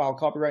advice to file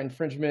copyright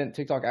infringement?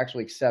 TikTok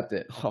actually accept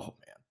it? Oh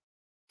man.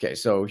 Okay,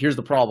 so here's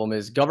the problem: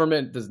 is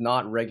government does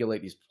not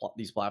regulate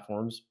these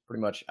platforms pretty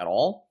much at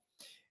all,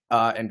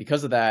 and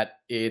because of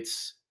that,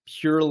 it's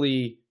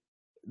purely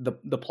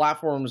the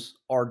platforms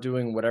are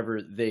doing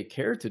whatever they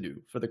care to do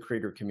for the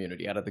creator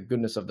community out of the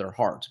goodness of their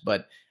hearts.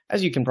 But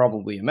as you can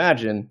probably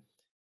imagine,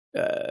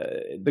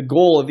 the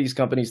goal of these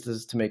companies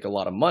is to make a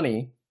lot of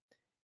money.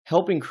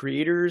 Helping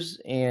creators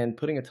and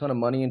putting a ton of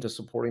money into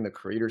supporting the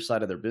creator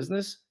side of their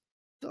business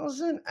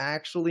doesn't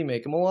actually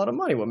make them a lot of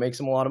money. What makes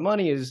them a lot of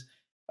money is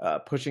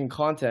pushing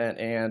content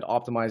and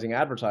optimizing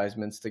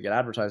advertisements to get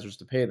advertisers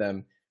to pay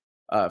them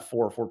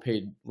for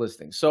paid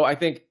listings. So I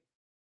think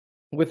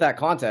with that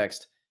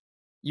context,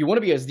 you want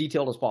to be as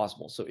detailed as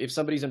possible. So if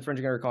somebody's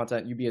infringing on your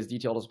content, you be as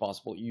detailed as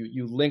possible.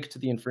 You link to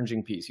the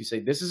infringing piece. You say,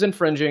 this is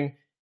infringing.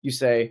 You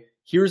say,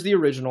 here's the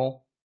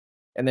original.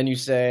 And then you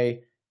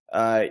say,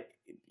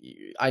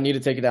 I need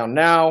to take it down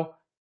now.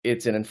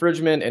 It's an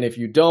infringement. And if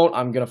you don't,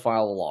 I'm going to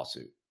file a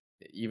lawsuit.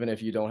 Even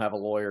if you don't have a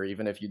lawyer,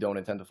 even if you don't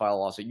intend to file a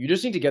lawsuit, you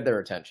just need to get their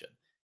attention,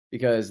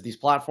 because these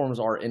platforms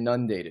are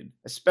inundated,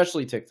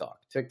 especially TikTok.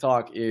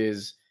 TikTok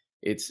it's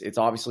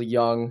obviously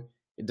young.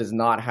 It does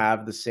not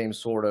have the same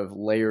sort of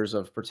layers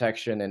of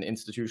protection and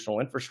institutional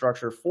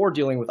infrastructure for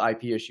dealing with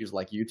IP issues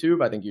like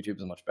YouTube. I think YouTube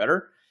is much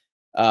better.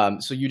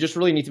 So you just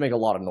really need to make a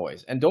lot of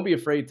noise, and don't be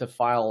afraid to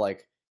file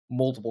like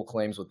multiple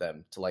claims with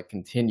them to like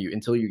continue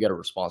until you get a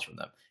response from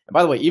them. And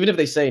by the way, even if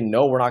they say,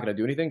 no, we're not going to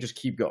do anything, just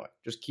keep going.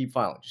 Just keep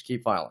filing. Just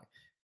keep filing.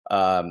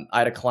 I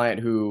had a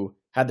client who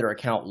had their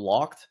account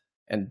locked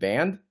and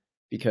banned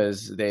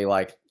because they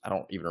I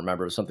don't even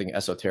remember, it was something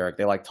esoteric.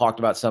 They talked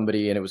about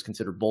somebody and it was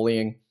considered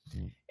bullying.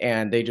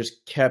 And they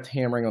just kept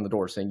hammering on the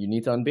door saying, you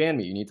need to unban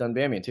me. You need to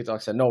unban me. And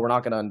TikTok said, no, we're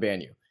not going to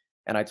unban you.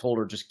 And I told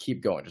her, just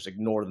keep going. Just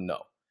ignore the no.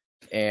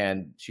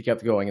 And she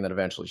kept going. And then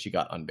eventually she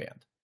got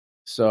unbanned.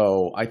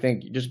 So I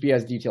think just be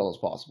as detailed as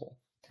possible.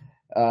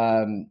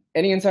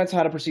 Any insights on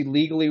how to proceed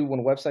legally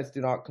when websites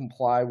do not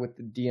comply with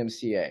the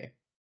DMCA?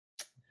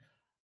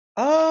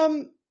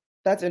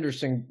 That's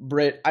interesting,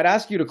 Britt. I'd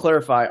ask you to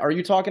clarify. Are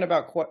you talking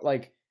about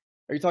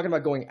are you talking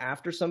about going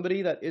after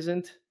somebody that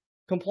isn't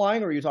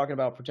complying, or are you talking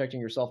about protecting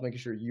yourself, making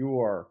sure you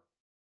are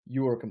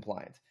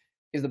compliant?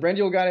 Is the brand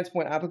deal guidance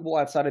point applicable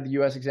outside of the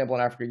U.S. example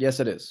in Africa? Yes,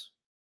 it is.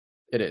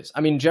 It is.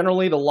 I mean,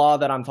 generally, the law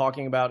that I'm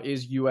talking about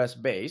is U.S.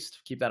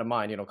 based. Keep that in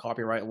mind.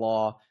 Copyright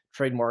law,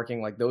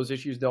 trademarking, those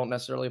issues don't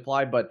necessarily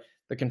apply, but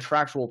the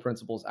contractual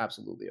principles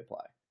absolutely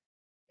apply.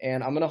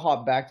 And I'm going to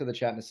hop back to the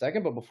chat in a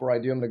second, but before I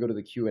do, I'm going to go to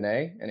the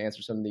Q&A and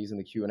answer some of these in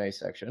the Q&A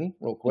section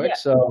real quick. Yeah.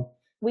 So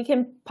we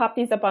can pop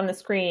these up on the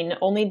screen.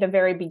 Only the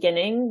very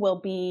beginning will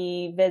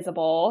be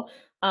visible.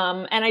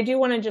 And I do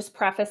want to just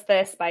preface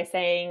this by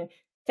saying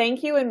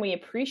thank you, and we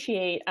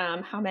appreciate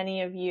how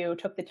many of you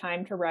took the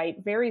time to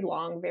write very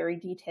long, very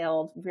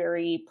detailed,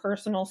 very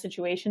personal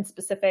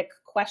situation-specific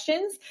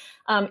questions.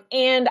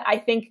 And I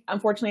think,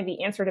 unfortunately,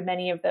 the answer to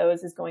many of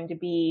those is going to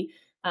be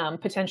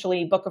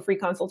potentially book a free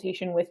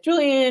consultation with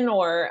Julian,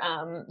 or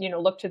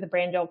look to the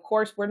brand deal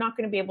course. We're not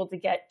going to be able to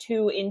get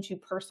too into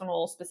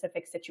personal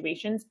specific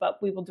situations,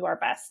 but we will do our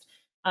best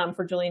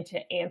for Julian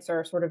to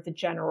answer sort of the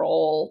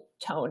general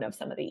tone of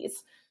some of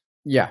these.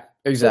 Yeah,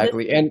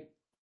 exactly.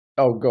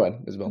 Oh, go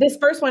ahead, Isabel. This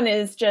first one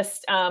is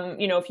just,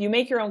 if you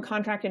make your own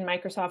contract in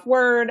Microsoft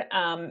Word,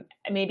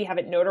 maybe have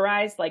it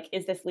notarized,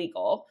 is this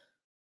legal?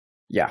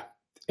 Yeah.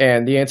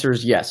 And the answer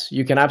is yes.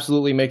 You can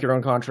absolutely make your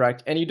own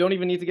contract, and you don't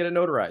even need to get it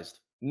notarized.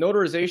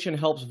 Notarization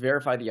helps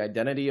verify the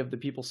identity of the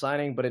people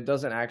signing, but it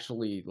doesn't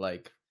actually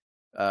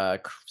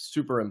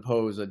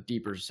superimpose a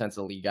deeper sense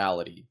of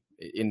legality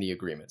in the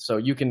agreement. So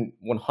you can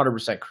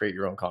 100% create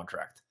your own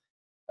contract.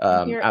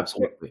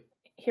 Absolutely.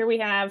 Here we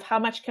have, how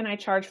much can I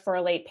charge for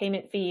a late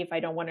payment fee if I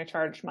don't want to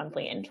charge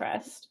monthly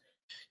interest?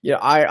 Yeah,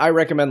 I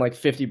recommend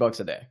 $50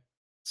 a day.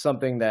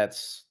 Something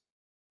that's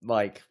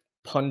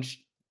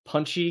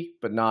punchy,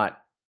 but not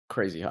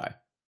crazy high.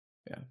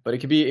 Yeah, but it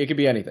could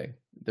be anything.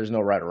 There's no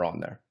right or wrong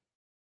there.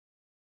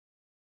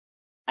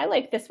 I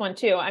like this one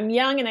too. I'm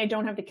young and I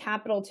don't have the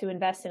capital to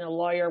invest in a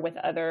lawyer with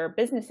other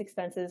business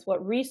expenses.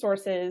 What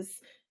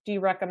resources do you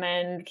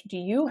recommend? Do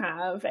you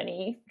have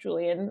any,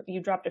 Julian?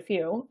 You dropped a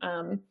few.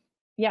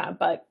 Yeah,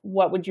 but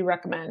what would you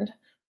recommend?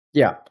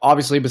 Yeah,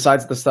 obviously,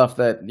 besides the stuff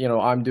that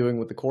I'm doing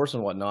with the course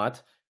and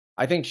whatnot,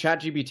 I think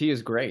ChatGPT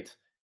is great.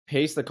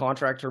 Paste the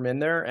contract term in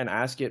there and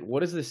ask it,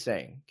 what is this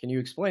saying? Can you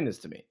explain this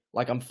to me?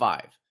 I'm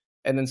 5,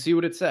 and then see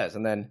what it says,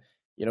 and then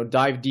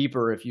dive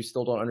deeper if you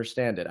still don't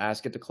understand it.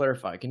 Ask it to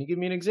clarify. Can you give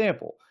me an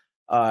example?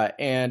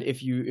 And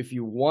if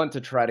you want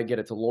to try to get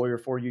it to lawyer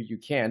for you, you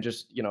can.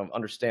 Just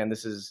understand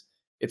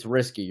it's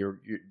risky.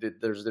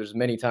 There's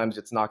many times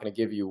it's not going to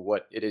give you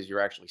what it is you're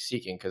actually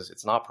seeking, because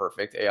it's not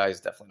perfect. AI is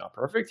definitely not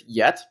perfect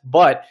yet,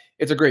 but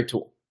it's a great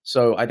tool.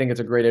 So I think it's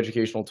a great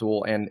educational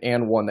tool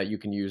and one that you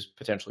can use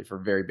potentially for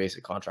very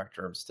basic contract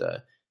terms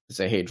to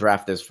say, hey,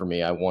 draft this for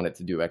me. I want it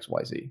to do X,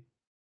 Y, Z.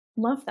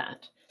 Love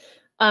that.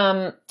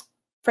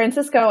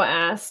 Francisco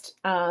asked,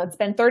 it's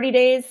been 30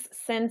 days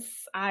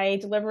since I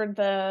delivered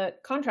the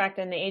contract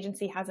and the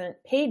agency hasn't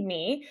paid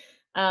me.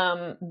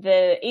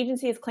 The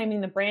agency is claiming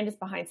the brand is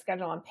behind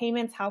schedule on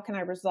payments. How can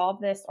I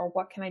resolve this, or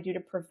what can I do to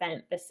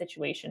prevent this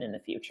situation in the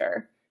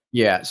future?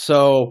 Yeah,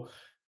 so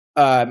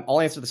I'll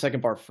answer the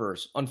second part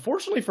first.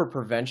 Unfortunately for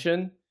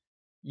prevention,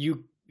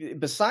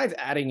 besides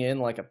adding in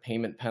like a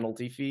payment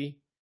penalty fee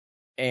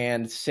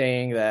and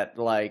saying that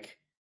like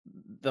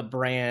the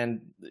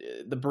brand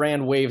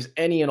waives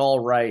any and all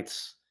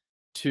rights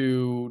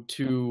to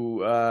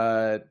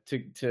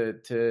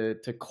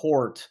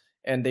court,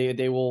 and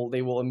they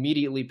will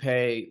immediately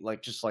pay,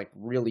 like just like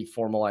really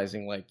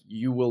formalizing like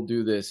you will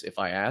do this if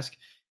I ask.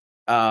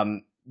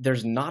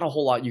 There's not a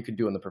whole lot you could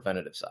do on the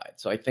preventative side.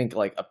 So I think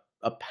like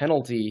a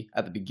penalty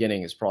at the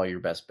beginning is probably your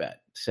best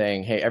bet,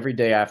 saying, hey, every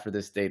day after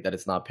this date that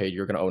it's not paid,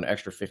 you're going to owe an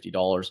extra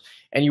 $50,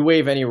 and you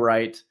waive any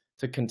right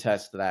to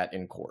contest that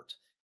in court.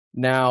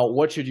 Now,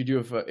 what should you do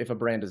if a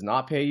brand does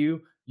not pay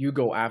you? You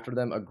go after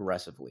them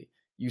aggressively.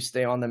 You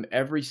stay on them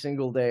every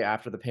single day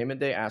after the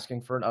payment day,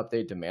 asking for an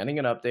update, demanding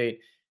an update.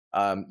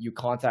 You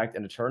contact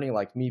an attorney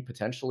like me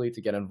potentially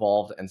to get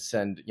involved and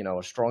send,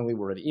 a strongly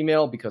worded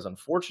email, because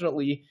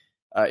unfortunately,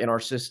 in our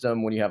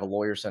system, when you have a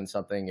lawyer send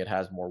something, it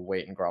has more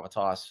weight and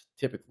gravitas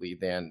typically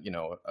than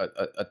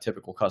a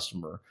typical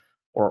customer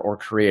or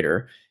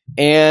creator.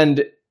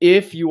 And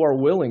if you are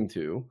willing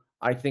to,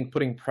 I think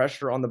putting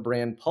pressure on the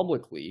brand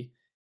publicly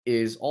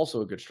is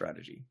also a good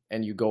strategy.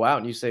 And you go out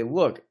and you say,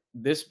 look,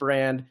 this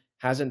brand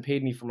hasn't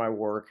paid me for my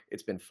work.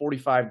 It's been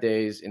 45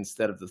 days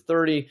instead of the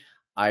 30.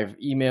 I've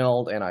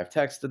emailed and I've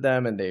texted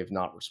them and they've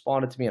not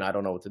responded to me, and I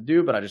don't know what to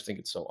do, but I just think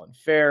it's so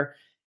unfair.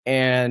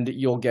 And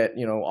you'll get,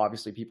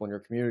 obviously people in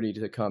your community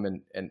to come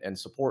and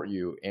support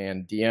you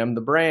and DM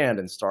the brand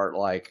and start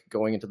like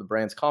going into the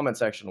brand's comment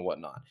section and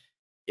whatnot.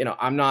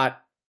 I'm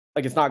not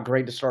like, it's not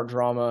great to start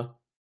drama.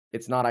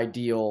 It's not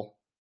ideal.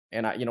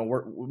 And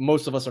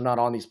most of us are not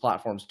on these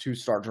platforms to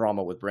start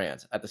drama with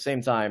brands. At the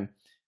same time,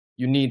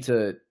 you need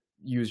to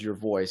use your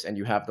voice, and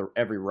you have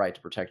every right to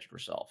protect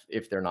yourself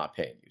if they're not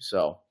paying you.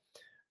 So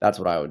that's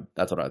what I would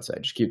say.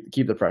 Just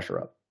keep the pressure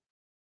up.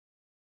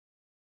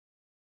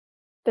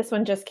 This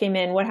one just came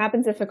in. What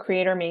happens if a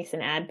creator makes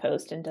an ad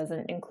post and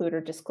doesn't include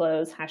or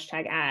disclose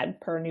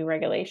 #ad per new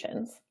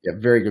regulations? Yeah,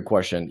 very good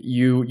question.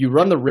 You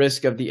run the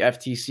risk of the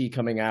FTC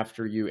coming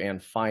after you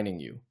and fining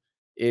you.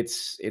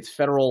 It's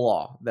federal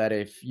law that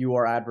if you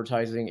are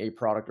advertising a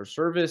product or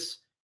service,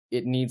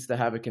 it needs to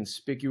have a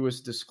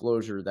conspicuous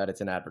disclosure that it's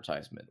an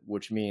advertisement,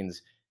 which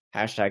means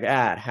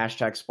 #ad,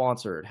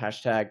 #sponsored,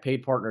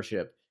 #paid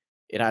partnership.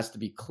 It has to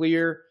be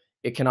clear.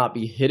 It cannot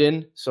be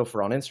hidden. So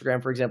for on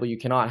Instagram, for example, you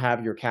cannot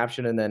have your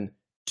caption and then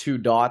 2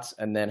 dots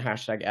and then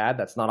 #ad.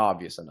 That's not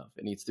obvious enough.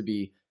 It needs to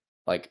be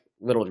like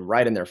literally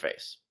right in their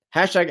face.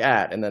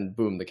 #ad and then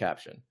boom, the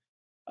caption.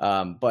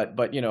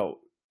 But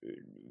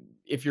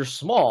if you're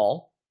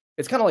small,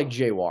 it's kind of like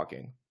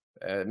jaywalking.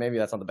 Maybe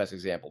that's not the best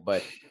example,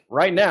 but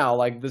right now,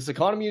 like this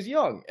economy is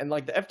young, and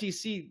like the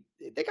FTC,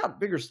 they got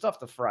bigger stuff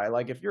to fry.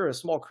 Like if you're a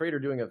small creator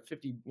doing a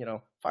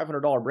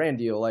 $500 brand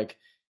deal, like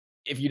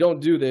if you don't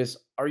do this,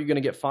 are you going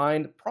to get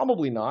fined?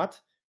 Probably not.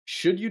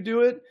 Should you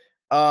do it?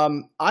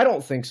 I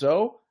don't think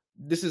so.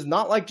 This is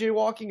not like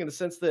jaywalking in the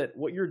sense that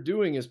what you're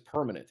doing is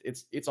permanent.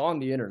 It's on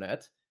the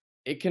internet.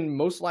 It can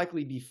most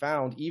likely be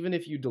found, even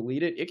if you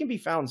delete it. It can be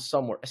found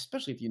somewhere,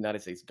 especially if the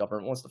United States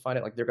government wants to find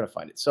it. Like they're going to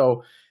find it.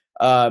 So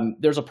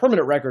there's a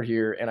permanent record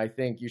here, and I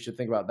think you should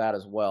think about that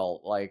as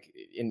well. Like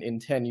in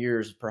 10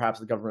 years, perhaps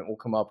the government will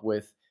come up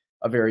with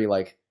a very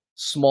like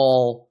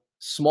small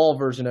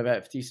version of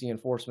FTC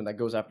enforcement that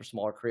goes after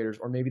smaller creators,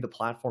 or maybe the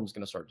platform's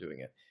going to start doing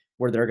it,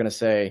 where they're going to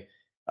say,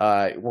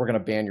 we're going to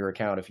ban your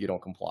account if you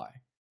don't comply.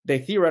 They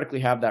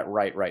theoretically have that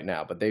right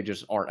now, but they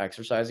just aren't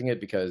exercising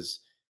it because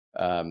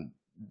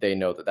they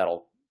know that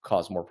that'll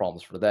cause more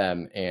problems for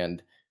them,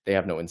 and they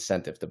have no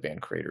incentive to ban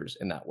creators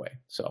in that way.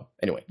 So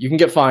anyway, you can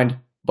get fined,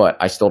 but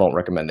I still don't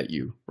recommend that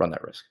you run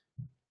that risk.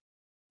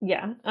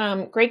 Yeah.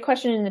 Great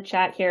question in the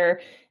chat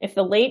here. If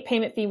the late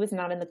payment fee was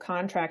not in the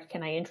contract,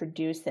 can I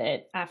introduce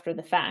it after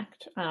the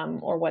fact?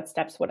 Or what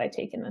steps would I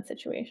take in that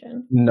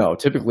situation? No,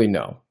 typically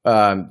no.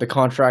 The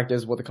contract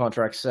is what the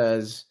contract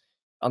says.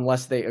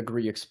 Unless they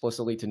agree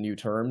explicitly to new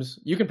terms,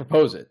 you can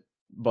propose it,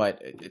 but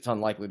it's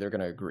unlikely they're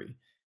going to agree.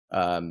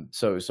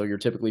 So you're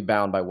typically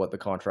bound by what the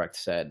contract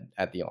said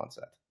at the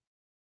onset.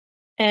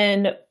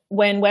 And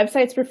when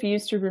websites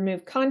refuse to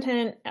remove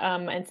content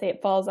and say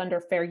it falls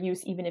under fair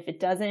use, even if it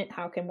doesn't,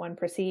 how can one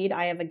proceed?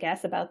 I have a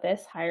guess about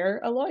this.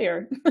 Hire a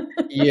lawyer.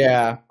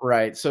 Yeah,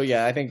 right. So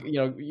yeah, I think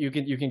you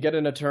can get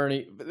an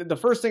attorney. The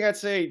first thing I'd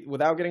say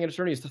without getting an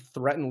attorney is to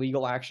threaten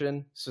legal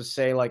action. So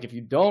say like, if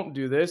you don't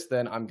do this,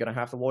 then I'm gonna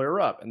have to lawyer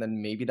up, and then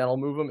maybe that'll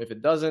move them. If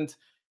it doesn't,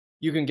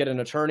 you can get an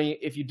attorney.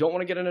 If you don't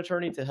want to get an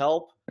attorney to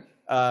help,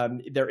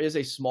 There is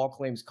a small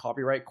claims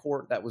copyright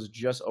court that was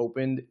just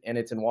opened, and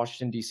it's in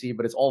Washington, D.C.,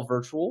 but it's all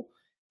virtual,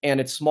 and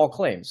it's small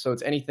claims. So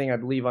it's anything, I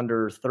believe,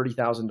 under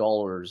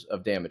 $30,000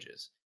 of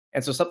damages.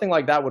 And so something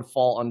like that would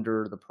fall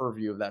under the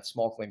purview of that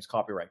small claims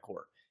copyright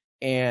court.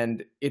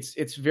 And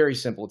it's very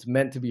simple. It's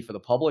meant to be for the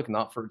public,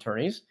 not for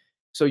attorneys.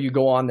 So you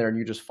go on there and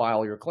you just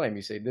file your claim.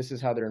 You say, this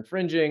is how they're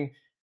infringing.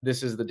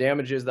 This is the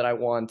damages that I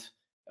want.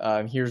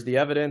 Here's the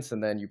evidence.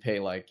 And then you pay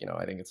like,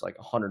 I think it's like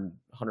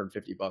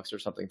 $150 or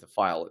something to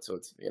file it. So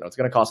it's, it's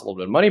going to cost a little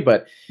bit of money,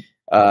 but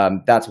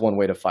that's one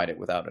way to fight it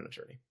without an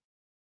attorney.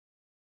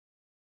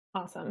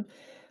 Awesome.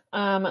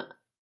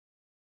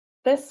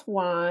 This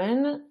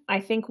one,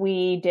 I think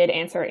we did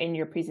answer in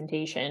your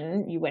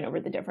presentation. You went over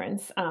the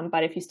difference.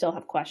 But if you still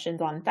have questions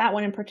on that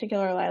one in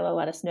particular, Lila,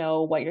 let us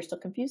know what you're still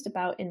confused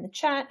about in the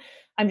chat.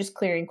 I'm just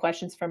clearing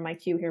questions from my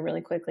queue here really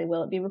quickly.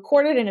 Will it be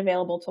recorded and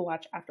available to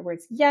watch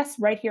afterwards? Yes,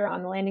 right here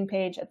on the landing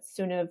page as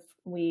soon as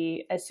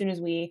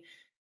we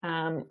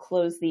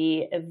close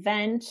the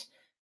event.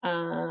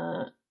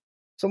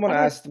 Someone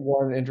asked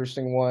one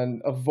interesting one,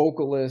 a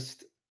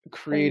vocalist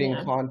creating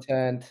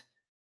content,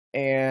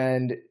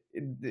 and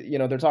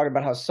they're talking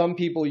about how some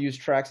people use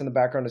tracks in the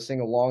background to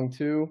sing along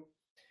to,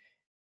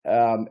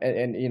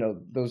 and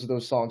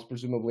those songs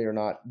presumably are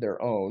not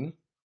their own.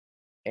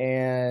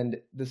 And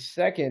the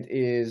second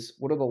is,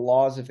 what are the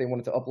laws if they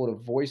wanted to upload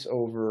a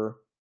voiceover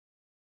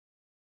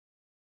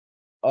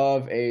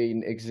of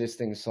an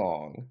existing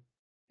song?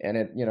 And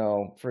it,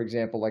 for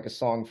example, like a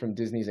song from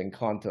Disney's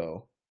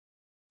Encanto,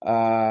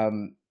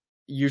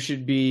 you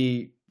should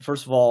be,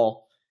 first of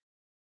all,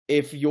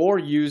 if you're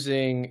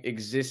using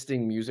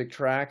existing music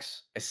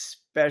tracks,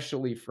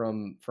 especially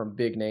from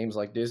big names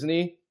like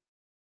Disney,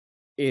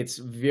 it's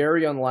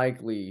very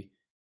unlikely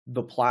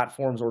the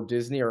platforms or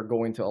Disney are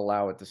going to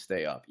allow it to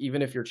stay up,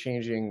 even if you're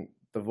changing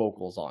the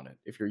vocals on it.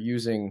 If you're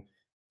using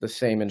the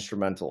same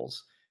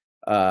instrumentals,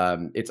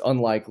 it's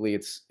unlikely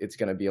it's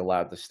going to be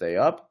allowed to stay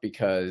up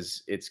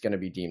because it's going to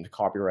be deemed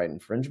copyright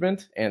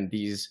infringement. And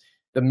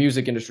the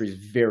music industry is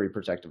very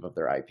protective of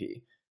their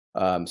IP.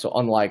 So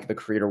unlike the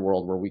creator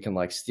world where we can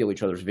like steal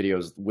each other's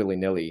videos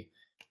willy-nilly,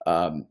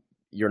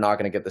 you're not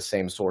going to get the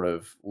same sort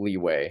of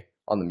leeway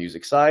on the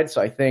music side.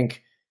 So I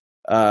think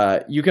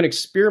you can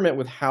experiment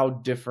with how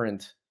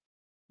different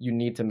you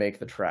need to make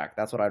the track.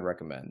 That's what I'd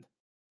recommend,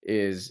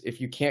 is if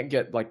you can't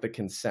get like the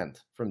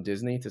consent from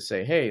Disney to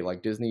say, hey,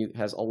 like Disney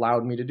has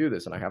allowed me to do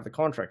this and I have the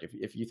contract.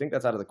 If you think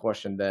that's out of the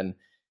question, then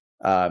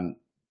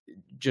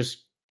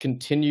just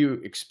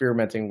continue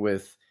experimenting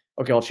with,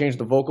 okay, I'll change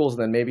the vocals,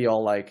 then maybe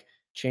I'll like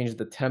change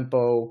the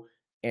tempo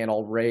and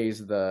I'll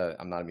raise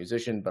I'm not a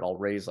musician, but I'll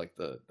raise like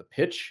the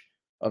pitch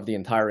of the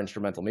entire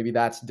instrumental. Maybe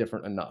that's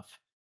different enough,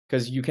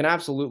 because you can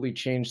absolutely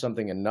change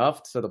something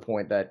enough to the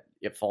point that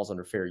it falls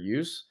under fair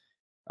use.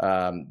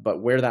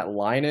 But where that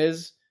line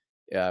is,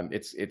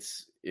 it's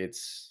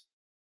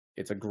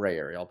a gray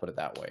area. I'll put it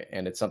that way.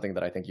 And it's something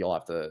that I think you'll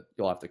have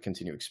to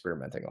continue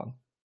experimenting on.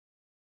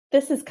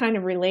 This is kind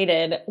of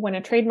related. When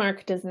a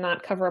trademark does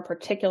not cover a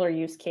particular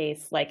use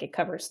case, like it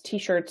covers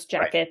t-shirts,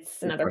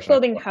 jackets, and other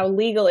clothing, how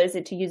legal is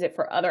it to use it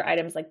for other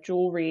items like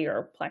jewelry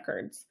or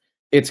placards?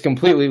 It's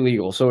completely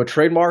legal. So a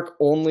trademark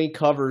only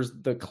covers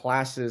the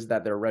classes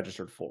that they're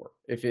registered for.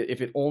 If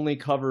it only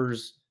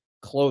covers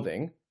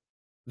clothing,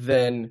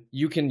 then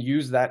you can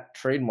use that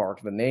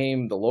trademark, the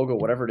name, the logo,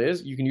 whatever it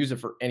is, you can use it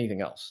for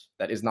anything else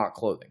that is not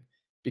clothing,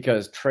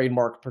 because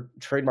trademark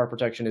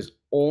protection is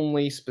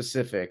only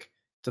specific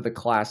to the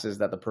classes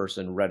that the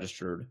person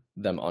registered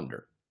them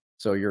under.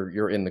 So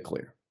you're in the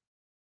clear.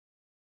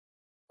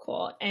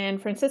 Cool.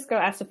 And Francisco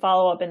asked a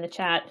follow-up in the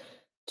chat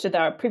to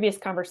the previous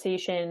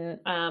conversation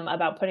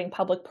about putting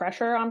public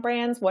pressure on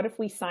brands. What if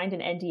we signed an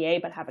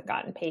NDA but haven't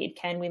gotten paid?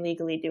 Can we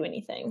legally do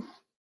anything?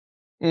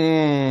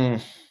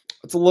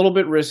 It's a little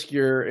bit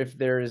riskier if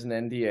there is an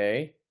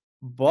NDA,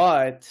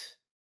 but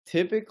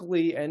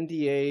typically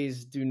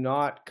NDAs do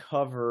not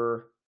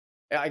cover,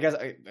 I guess,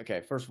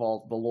 okay, first of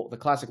all, the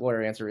classic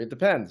lawyer answer, it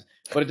depends.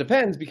 But it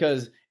depends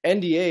because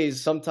NDAs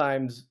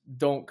sometimes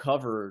don't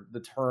cover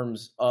the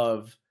terms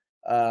of,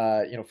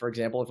 for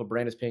example, if a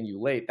brand is paying you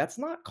late, that's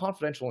not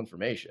confidential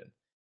information.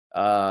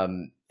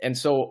 And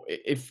so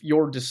if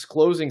you're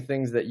disclosing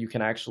things that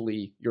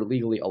you're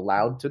legally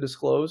allowed to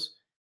disclose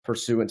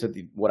pursuant to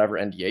whatever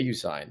NDA you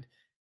signed,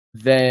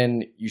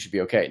 then you should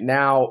be okay.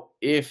 Now,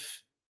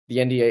 if the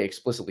NDA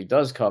explicitly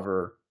does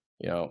cover,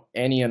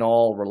 any and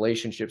all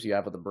relationships you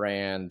have with the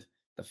brand,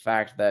 the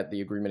fact that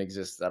the agreement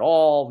exists at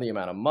all, the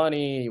amount of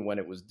money, when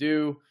it was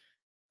due,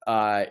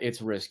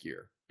 it's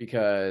riskier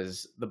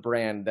because the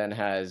brand then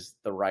has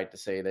the right to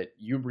say that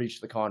you breached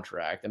the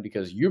contract, and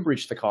because you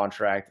breached the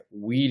contract,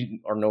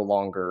 we are no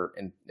longer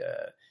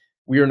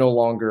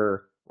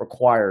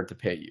required to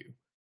pay you.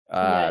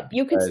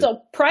 You could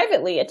still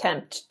privately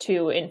attempt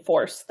to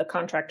enforce the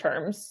contract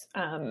terms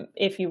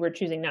if you were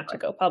choosing not to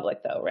go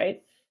public, though,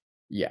 right?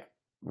 Yeah,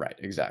 right,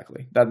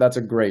 exactly. That's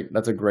a great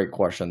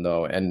question,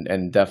 though,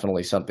 and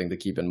definitely something to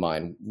keep in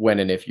mind when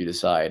and if you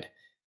decide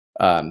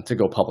to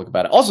go public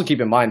about it. Also, keep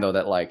in mind, though,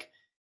 that like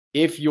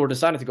If you're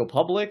deciding to go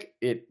public,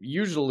 it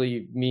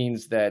usually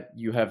means that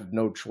you have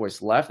no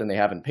choice left and they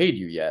haven't paid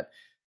you yet.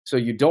 So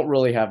you don't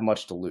really have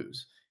much to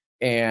lose.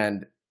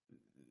 And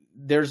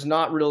there's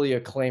not really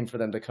a claim for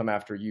them to come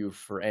after you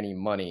for any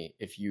money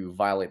if you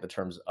violate the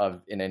terms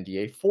of an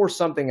NDA for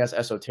something as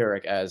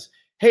esoteric as,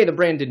 hey, the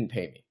brand didn't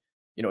pay me.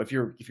 You know, if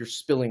you're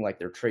spilling like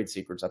their trade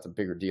secrets, that's a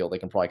bigger deal. They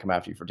can probably come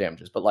after you for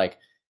damages. But like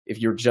if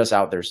you're just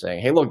out there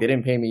saying, hey, look, they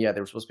didn't pay me yet,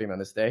 they were supposed to pay me on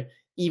this day,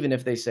 even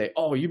if they say,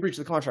 oh, you breached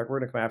the contract, we're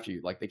gonna come after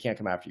you, like they can't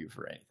come after you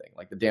for anything.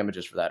 Like the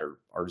damages for that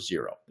are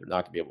zero. They're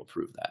not gonna be able to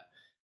prove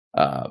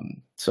that.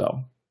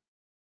 So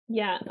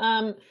yeah.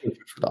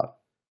 For that.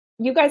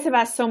 You guys have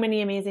asked so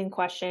many amazing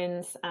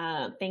questions.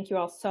 Thank you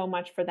all so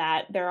much for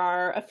that. There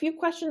are a few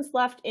questions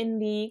left in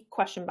the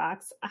question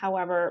box.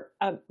 However,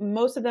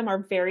 most of them are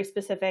very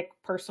specific,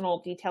 personal,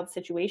 detailed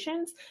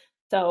situations.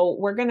 So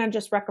we're going to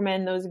just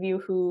recommend those of you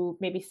who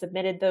maybe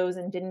submitted those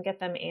and didn't get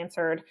them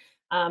answered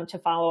to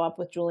follow up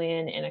with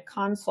Julian in a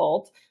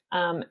consult.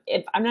 I'm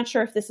not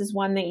sure if this is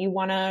one that you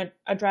want to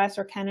address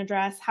or can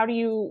address. How do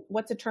you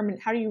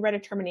read a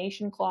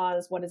termination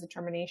clause? What is a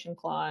termination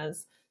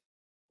clause?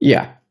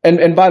 Yeah.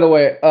 And by the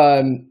way,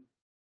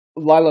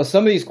 Lila,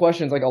 some of these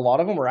questions, like a lot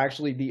of them are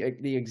actually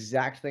the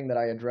exact thing that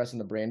I address in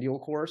the brand deal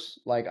course.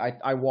 Like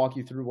I walk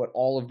you through what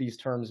all of these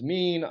terms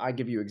mean. I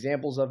give you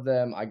examples of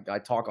them. I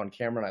talk on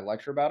camera and I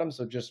lecture about them.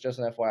 So just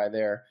an FYI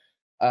there.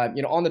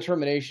 On the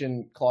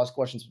termination clause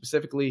question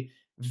specifically,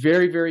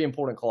 very, very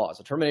important clause.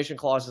 A termination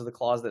clause is the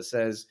clause that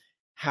says,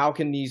 how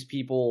can these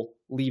people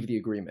leave the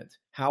agreement?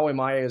 How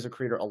am I as a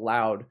creator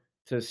allowed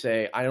to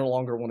say, I no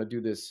longer want to do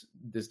this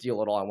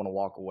deal at all, I want to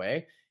walk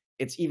away?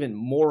 It's even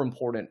more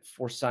important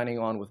for signing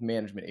on with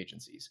management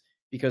agencies,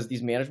 because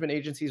these management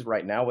agencies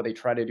right now, what they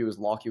try to do is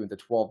lock you into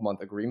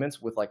 12-month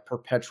agreements with like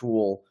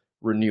perpetual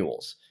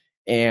renewals,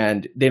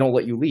 and they don't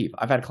let you leave.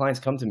 I've had clients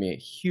come to me,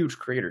 huge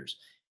creators,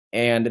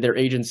 and their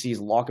agencies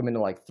lock them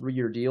into like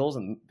 3-year deals,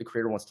 and the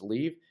creator wants to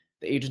leave.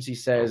 The agency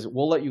says,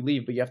 we'll let you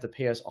leave, but you have to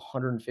pay us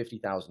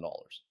 $150,000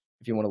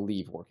 if you want to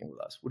leave working with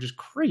us, which is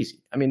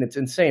crazy. I mean, it's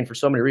insane for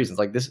so many reasons.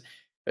 Like this,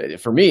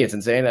 for me, it's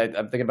insane. I'm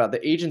thinking about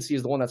the agency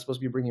is the one that's supposed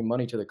to be bringing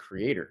money to the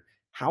creator.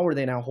 How are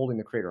they now holding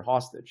the creator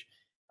hostage?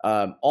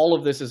 All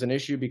of this is an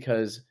issue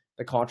because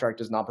the contract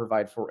does not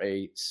provide for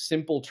a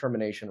simple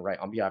termination right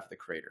on behalf of the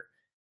creator.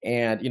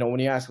 And, when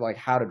you ask like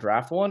how to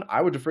draft one,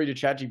 I would defer you to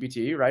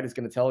ChatGPT, right? It's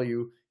going to tell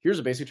you, here's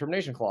a basic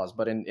termination clause.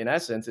 But in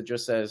essence, it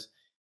just says,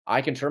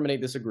 I can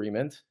terminate this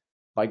agreement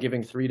by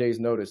giving 3 days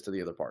notice to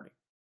the other party.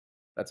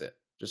 That's it.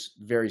 Just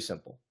very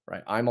simple,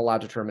 right? I'm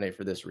allowed to terminate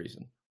for this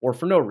reason or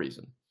for no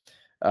reason.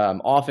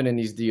 Often in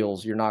these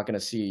deals, you're not going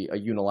to see a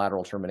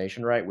unilateral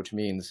termination right, which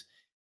means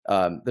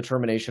the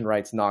termination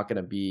right's not going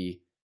to be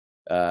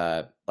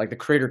like the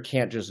creator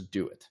can't just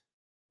do it.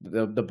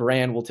 The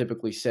brand will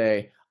typically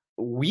say,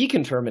 we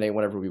can terminate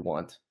whenever we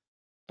want,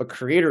 but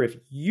creator, if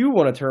you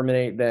want to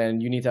terminate, then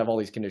you need to have all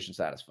these conditions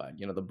satisfied.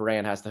 The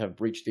brand has to have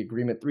breached the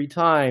agreement 3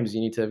 times.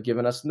 You need to have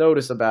given us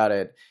notice about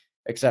it,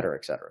 et cetera,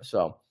 et cetera.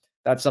 So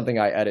that's something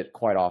I edit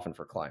quite often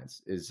for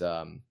clients is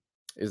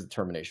the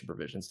termination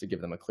provisions to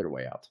give them a clear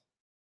way out.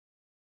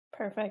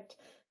 Perfect.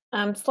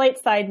 Slight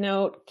side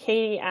note,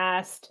 Katie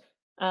asked,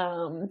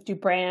 do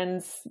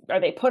brands, are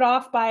they put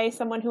off by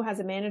someone who has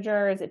a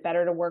manager? Is it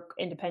better to work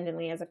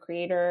independently as a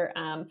creator?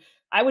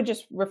 I would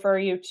just refer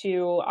you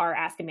to our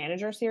Ask a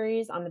Manager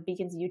series on the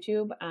Beacons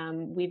YouTube.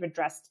 We've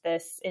addressed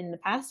this in the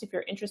past if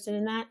you're interested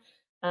in that.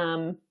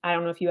 I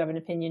don't know if you have an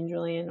opinion,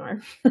 Julian,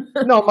 or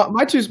No,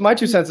 my two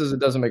cents is it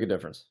doesn't make a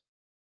difference.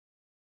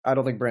 I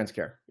don't think brands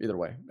care either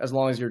way. As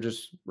long as you're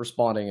just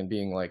responding and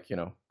being like,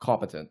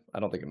 competent, I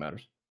don't think it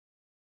matters.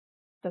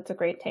 That's a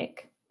great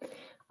take.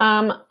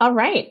 All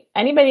right. If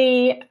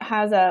anybody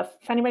has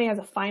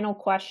a final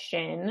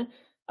question.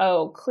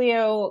 Oh,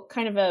 Cleo,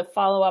 kind of a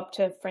follow-up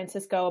to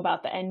Francisco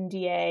about the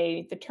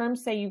NDA. The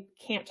terms say you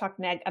can't talk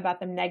about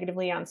them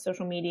negatively on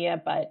social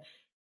media, but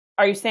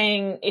are you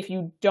saying if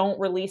you don't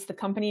release the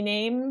company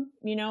name,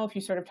 if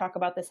you sort of talk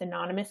about this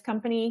anonymous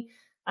company,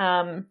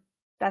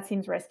 that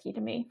seems risky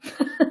to me.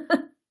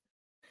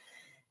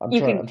 I'm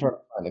trying to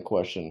find the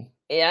question.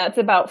 Yeah, it's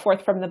about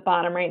 4th from the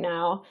bottom right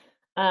now.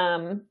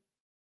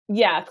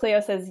 Yeah,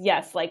 Cleo says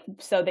yes.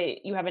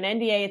 You have an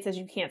NDA. It says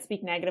you can't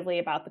speak negatively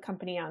about the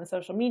company on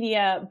social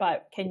media,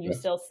 but can you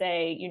still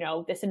say,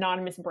 this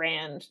anonymous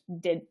brand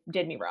did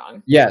me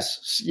wrong?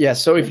 Yes.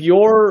 So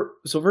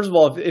first of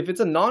all, if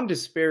it's a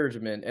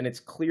non-disparagement and it's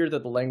clear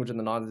that the language in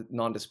the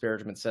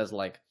non-disparagement says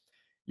like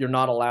you're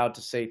not allowed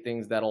to say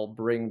things that'll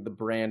bring the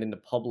brand into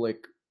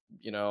public,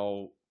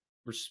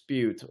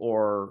 dispute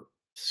or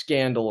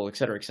scandal, et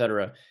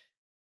cetera,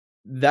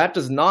 that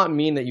does not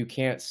mean that you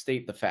can't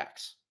state the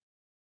facts.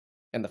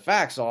 And the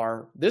facts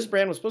are, this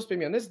brand was supposed to pay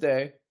me on this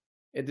day.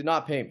 It did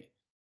not pay me.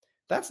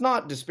 That's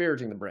not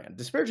disparaging the brand.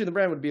 Disparaging the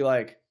brand would be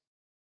like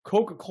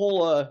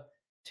Coca-Cola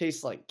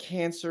tastes like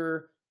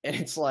cancer and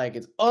it's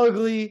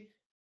ugly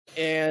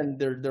and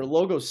their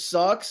logo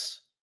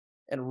sucks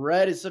and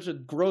red is such a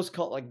gross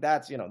color. Like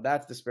that's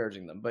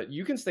disparaging them. But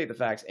you can state the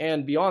facts.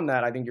 And beyond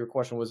that, I think your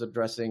question was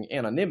addressing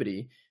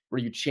anonymity.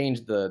 where you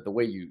change the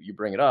way you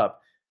bring it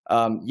up,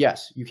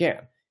 yes, you can.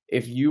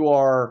 If you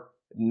are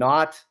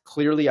not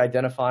clearly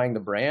identifying the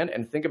brand,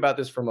 and think about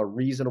this from a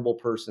reasonable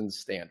person's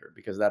standard,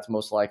 because that's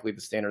most likely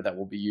the standard that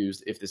will be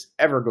used if this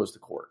ever goes to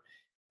court.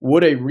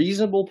 Would a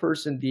reasonable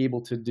person be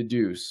able to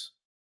deduce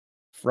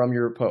from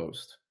your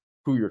post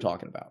who you're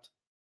talking about?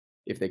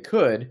 If they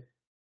could,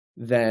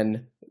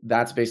 then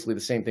that's basically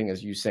the same thing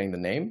as you saying the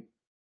name.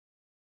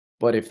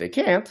 But if they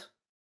can't,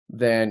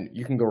 then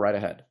you can go right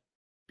ahead,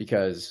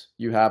 because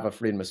you have a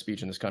freedom of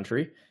speech in this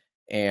country,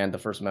 and the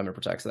First Amendment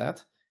protects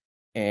that.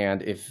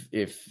 And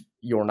if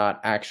you're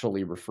not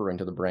actually referring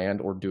to the brand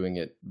or doing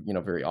it,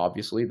 very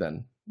obviously,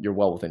 then you're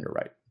well within your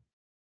right.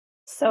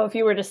 So if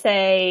you were to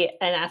say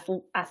an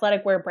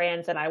athletic wear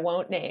brand that I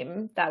won't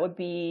name, that would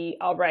be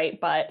all right,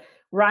 but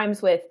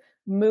rhymes with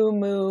moo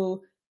moo,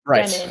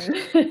 right?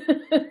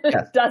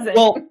 Yes. Doesn't.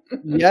 Well,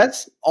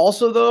 yes.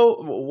 Also, though,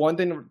 one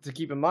thing to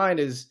keep in mind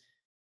is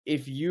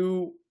if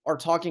you are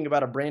talking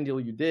about a brand deal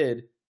you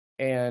did,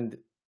 and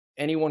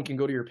anyone can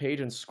go to your page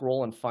and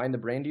scroll and find the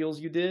brand deals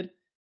you did,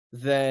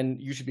 then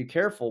you should be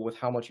careful with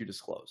how much you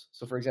disclose.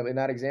 So for example, in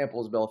that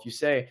example, Isabel, if you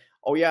say,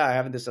 oh yeah, I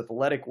have this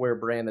athletic wear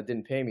brand that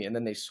didn't pay me, and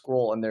then they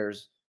scroll and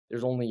there's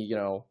only,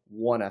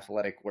 one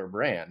athletic wear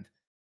brand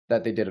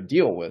that they did a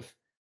deal with,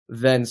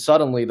 then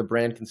suddenly the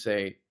brand can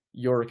say,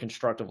 you're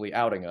constructively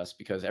outing us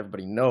because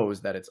everybody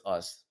knows that it's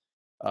us,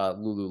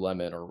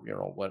 Lululemon, or,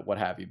 what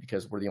have you,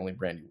 because we're the only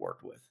brand you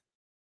worked with.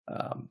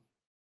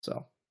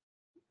 So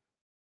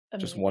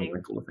just one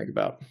wrinkle to think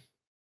about.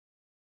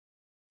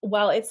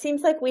 Well, it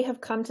seems like we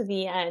have come to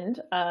the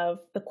end of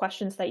the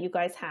questions that you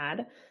guys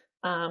had.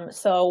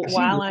 So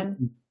while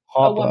I'm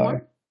one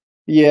more?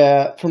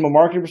 Yeah, from a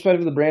marketing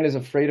perspective, the brand is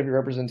afraid of your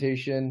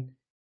representation.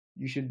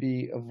 You should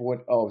be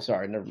oh,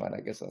 sorry, never mind. I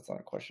guess that's not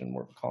a question,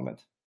 more of a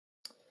comment.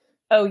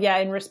 Oh yeah,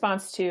 in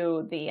response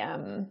to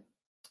the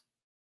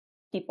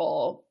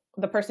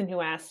the person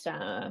who asked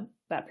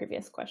that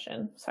previous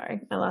question. Sorry,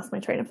 I lost my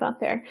train of thought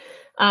there.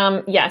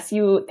 Yes,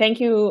 thank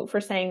you for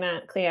saying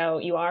that, Cleo.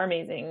 You are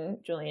amazing,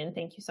 Julian.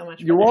 Thank you so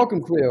much. You're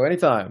welcome, Cleo.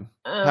 Anytime.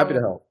 Happy to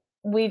help.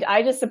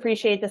 I just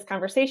appreciate this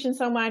conversation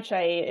so much.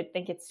 I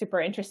think it's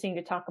super interesting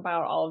to talk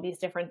about all of these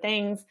different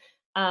things.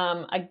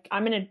 I'm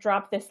going to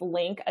drop this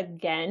link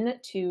again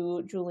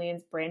to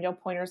Julian's Brand Deal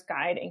Pointers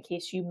Guide in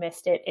case you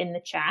missed it in the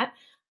chat.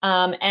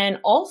 And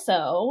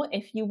also,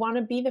 if you want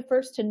to be the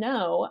first to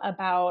know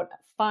about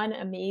fun,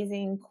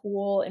 amazing,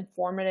 cool,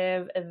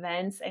 informative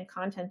events and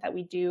content that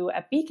we do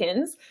at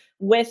Beacons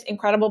with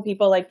incredible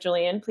people like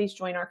Julian, please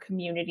join our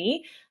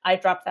community. I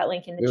dropped that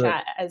link in the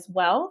chat as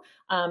well.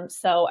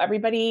 So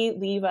everybody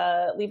leave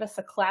us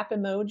a clap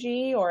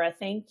emoji or a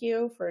thank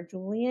you for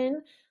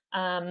Julian.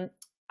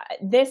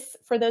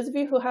 For those of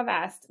you who have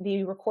asked,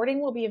 the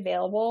recording will be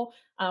available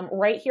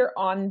right here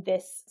on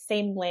this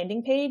same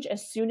landing page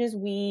as soon as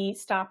we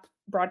stop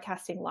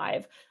broadcasting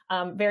live.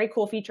 Very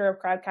cool feature of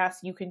Crowdcast.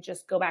 You can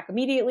just go back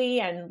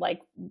immediately and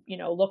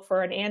look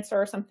for an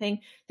answer or something.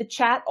 The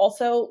chat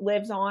also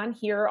lives on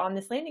here on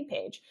this landing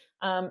page.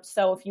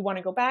 So if you want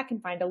to go back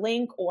and find a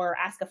link or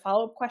ask a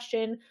follow-up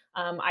question,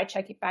 I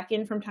check it back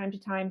in from time to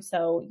time.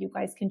 So you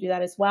guys can do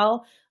that as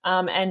well.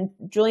 And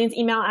Julian's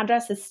email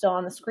address is still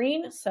on the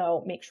screen.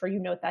 So make sure you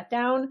note that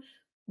down.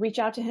 Reach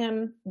out to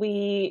him.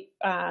 We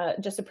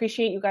just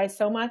appreciate you guys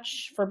so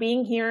much for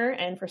being here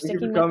and for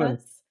sticking with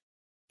us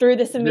through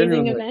this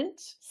amazing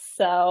event.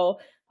 So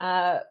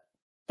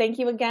thank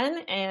you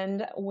again.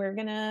 And we're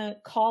going to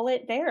call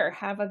it there.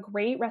 Have a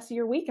great rest of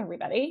your week,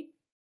 everybody.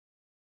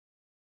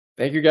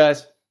 Thank you,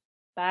 guys.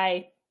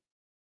 Bye.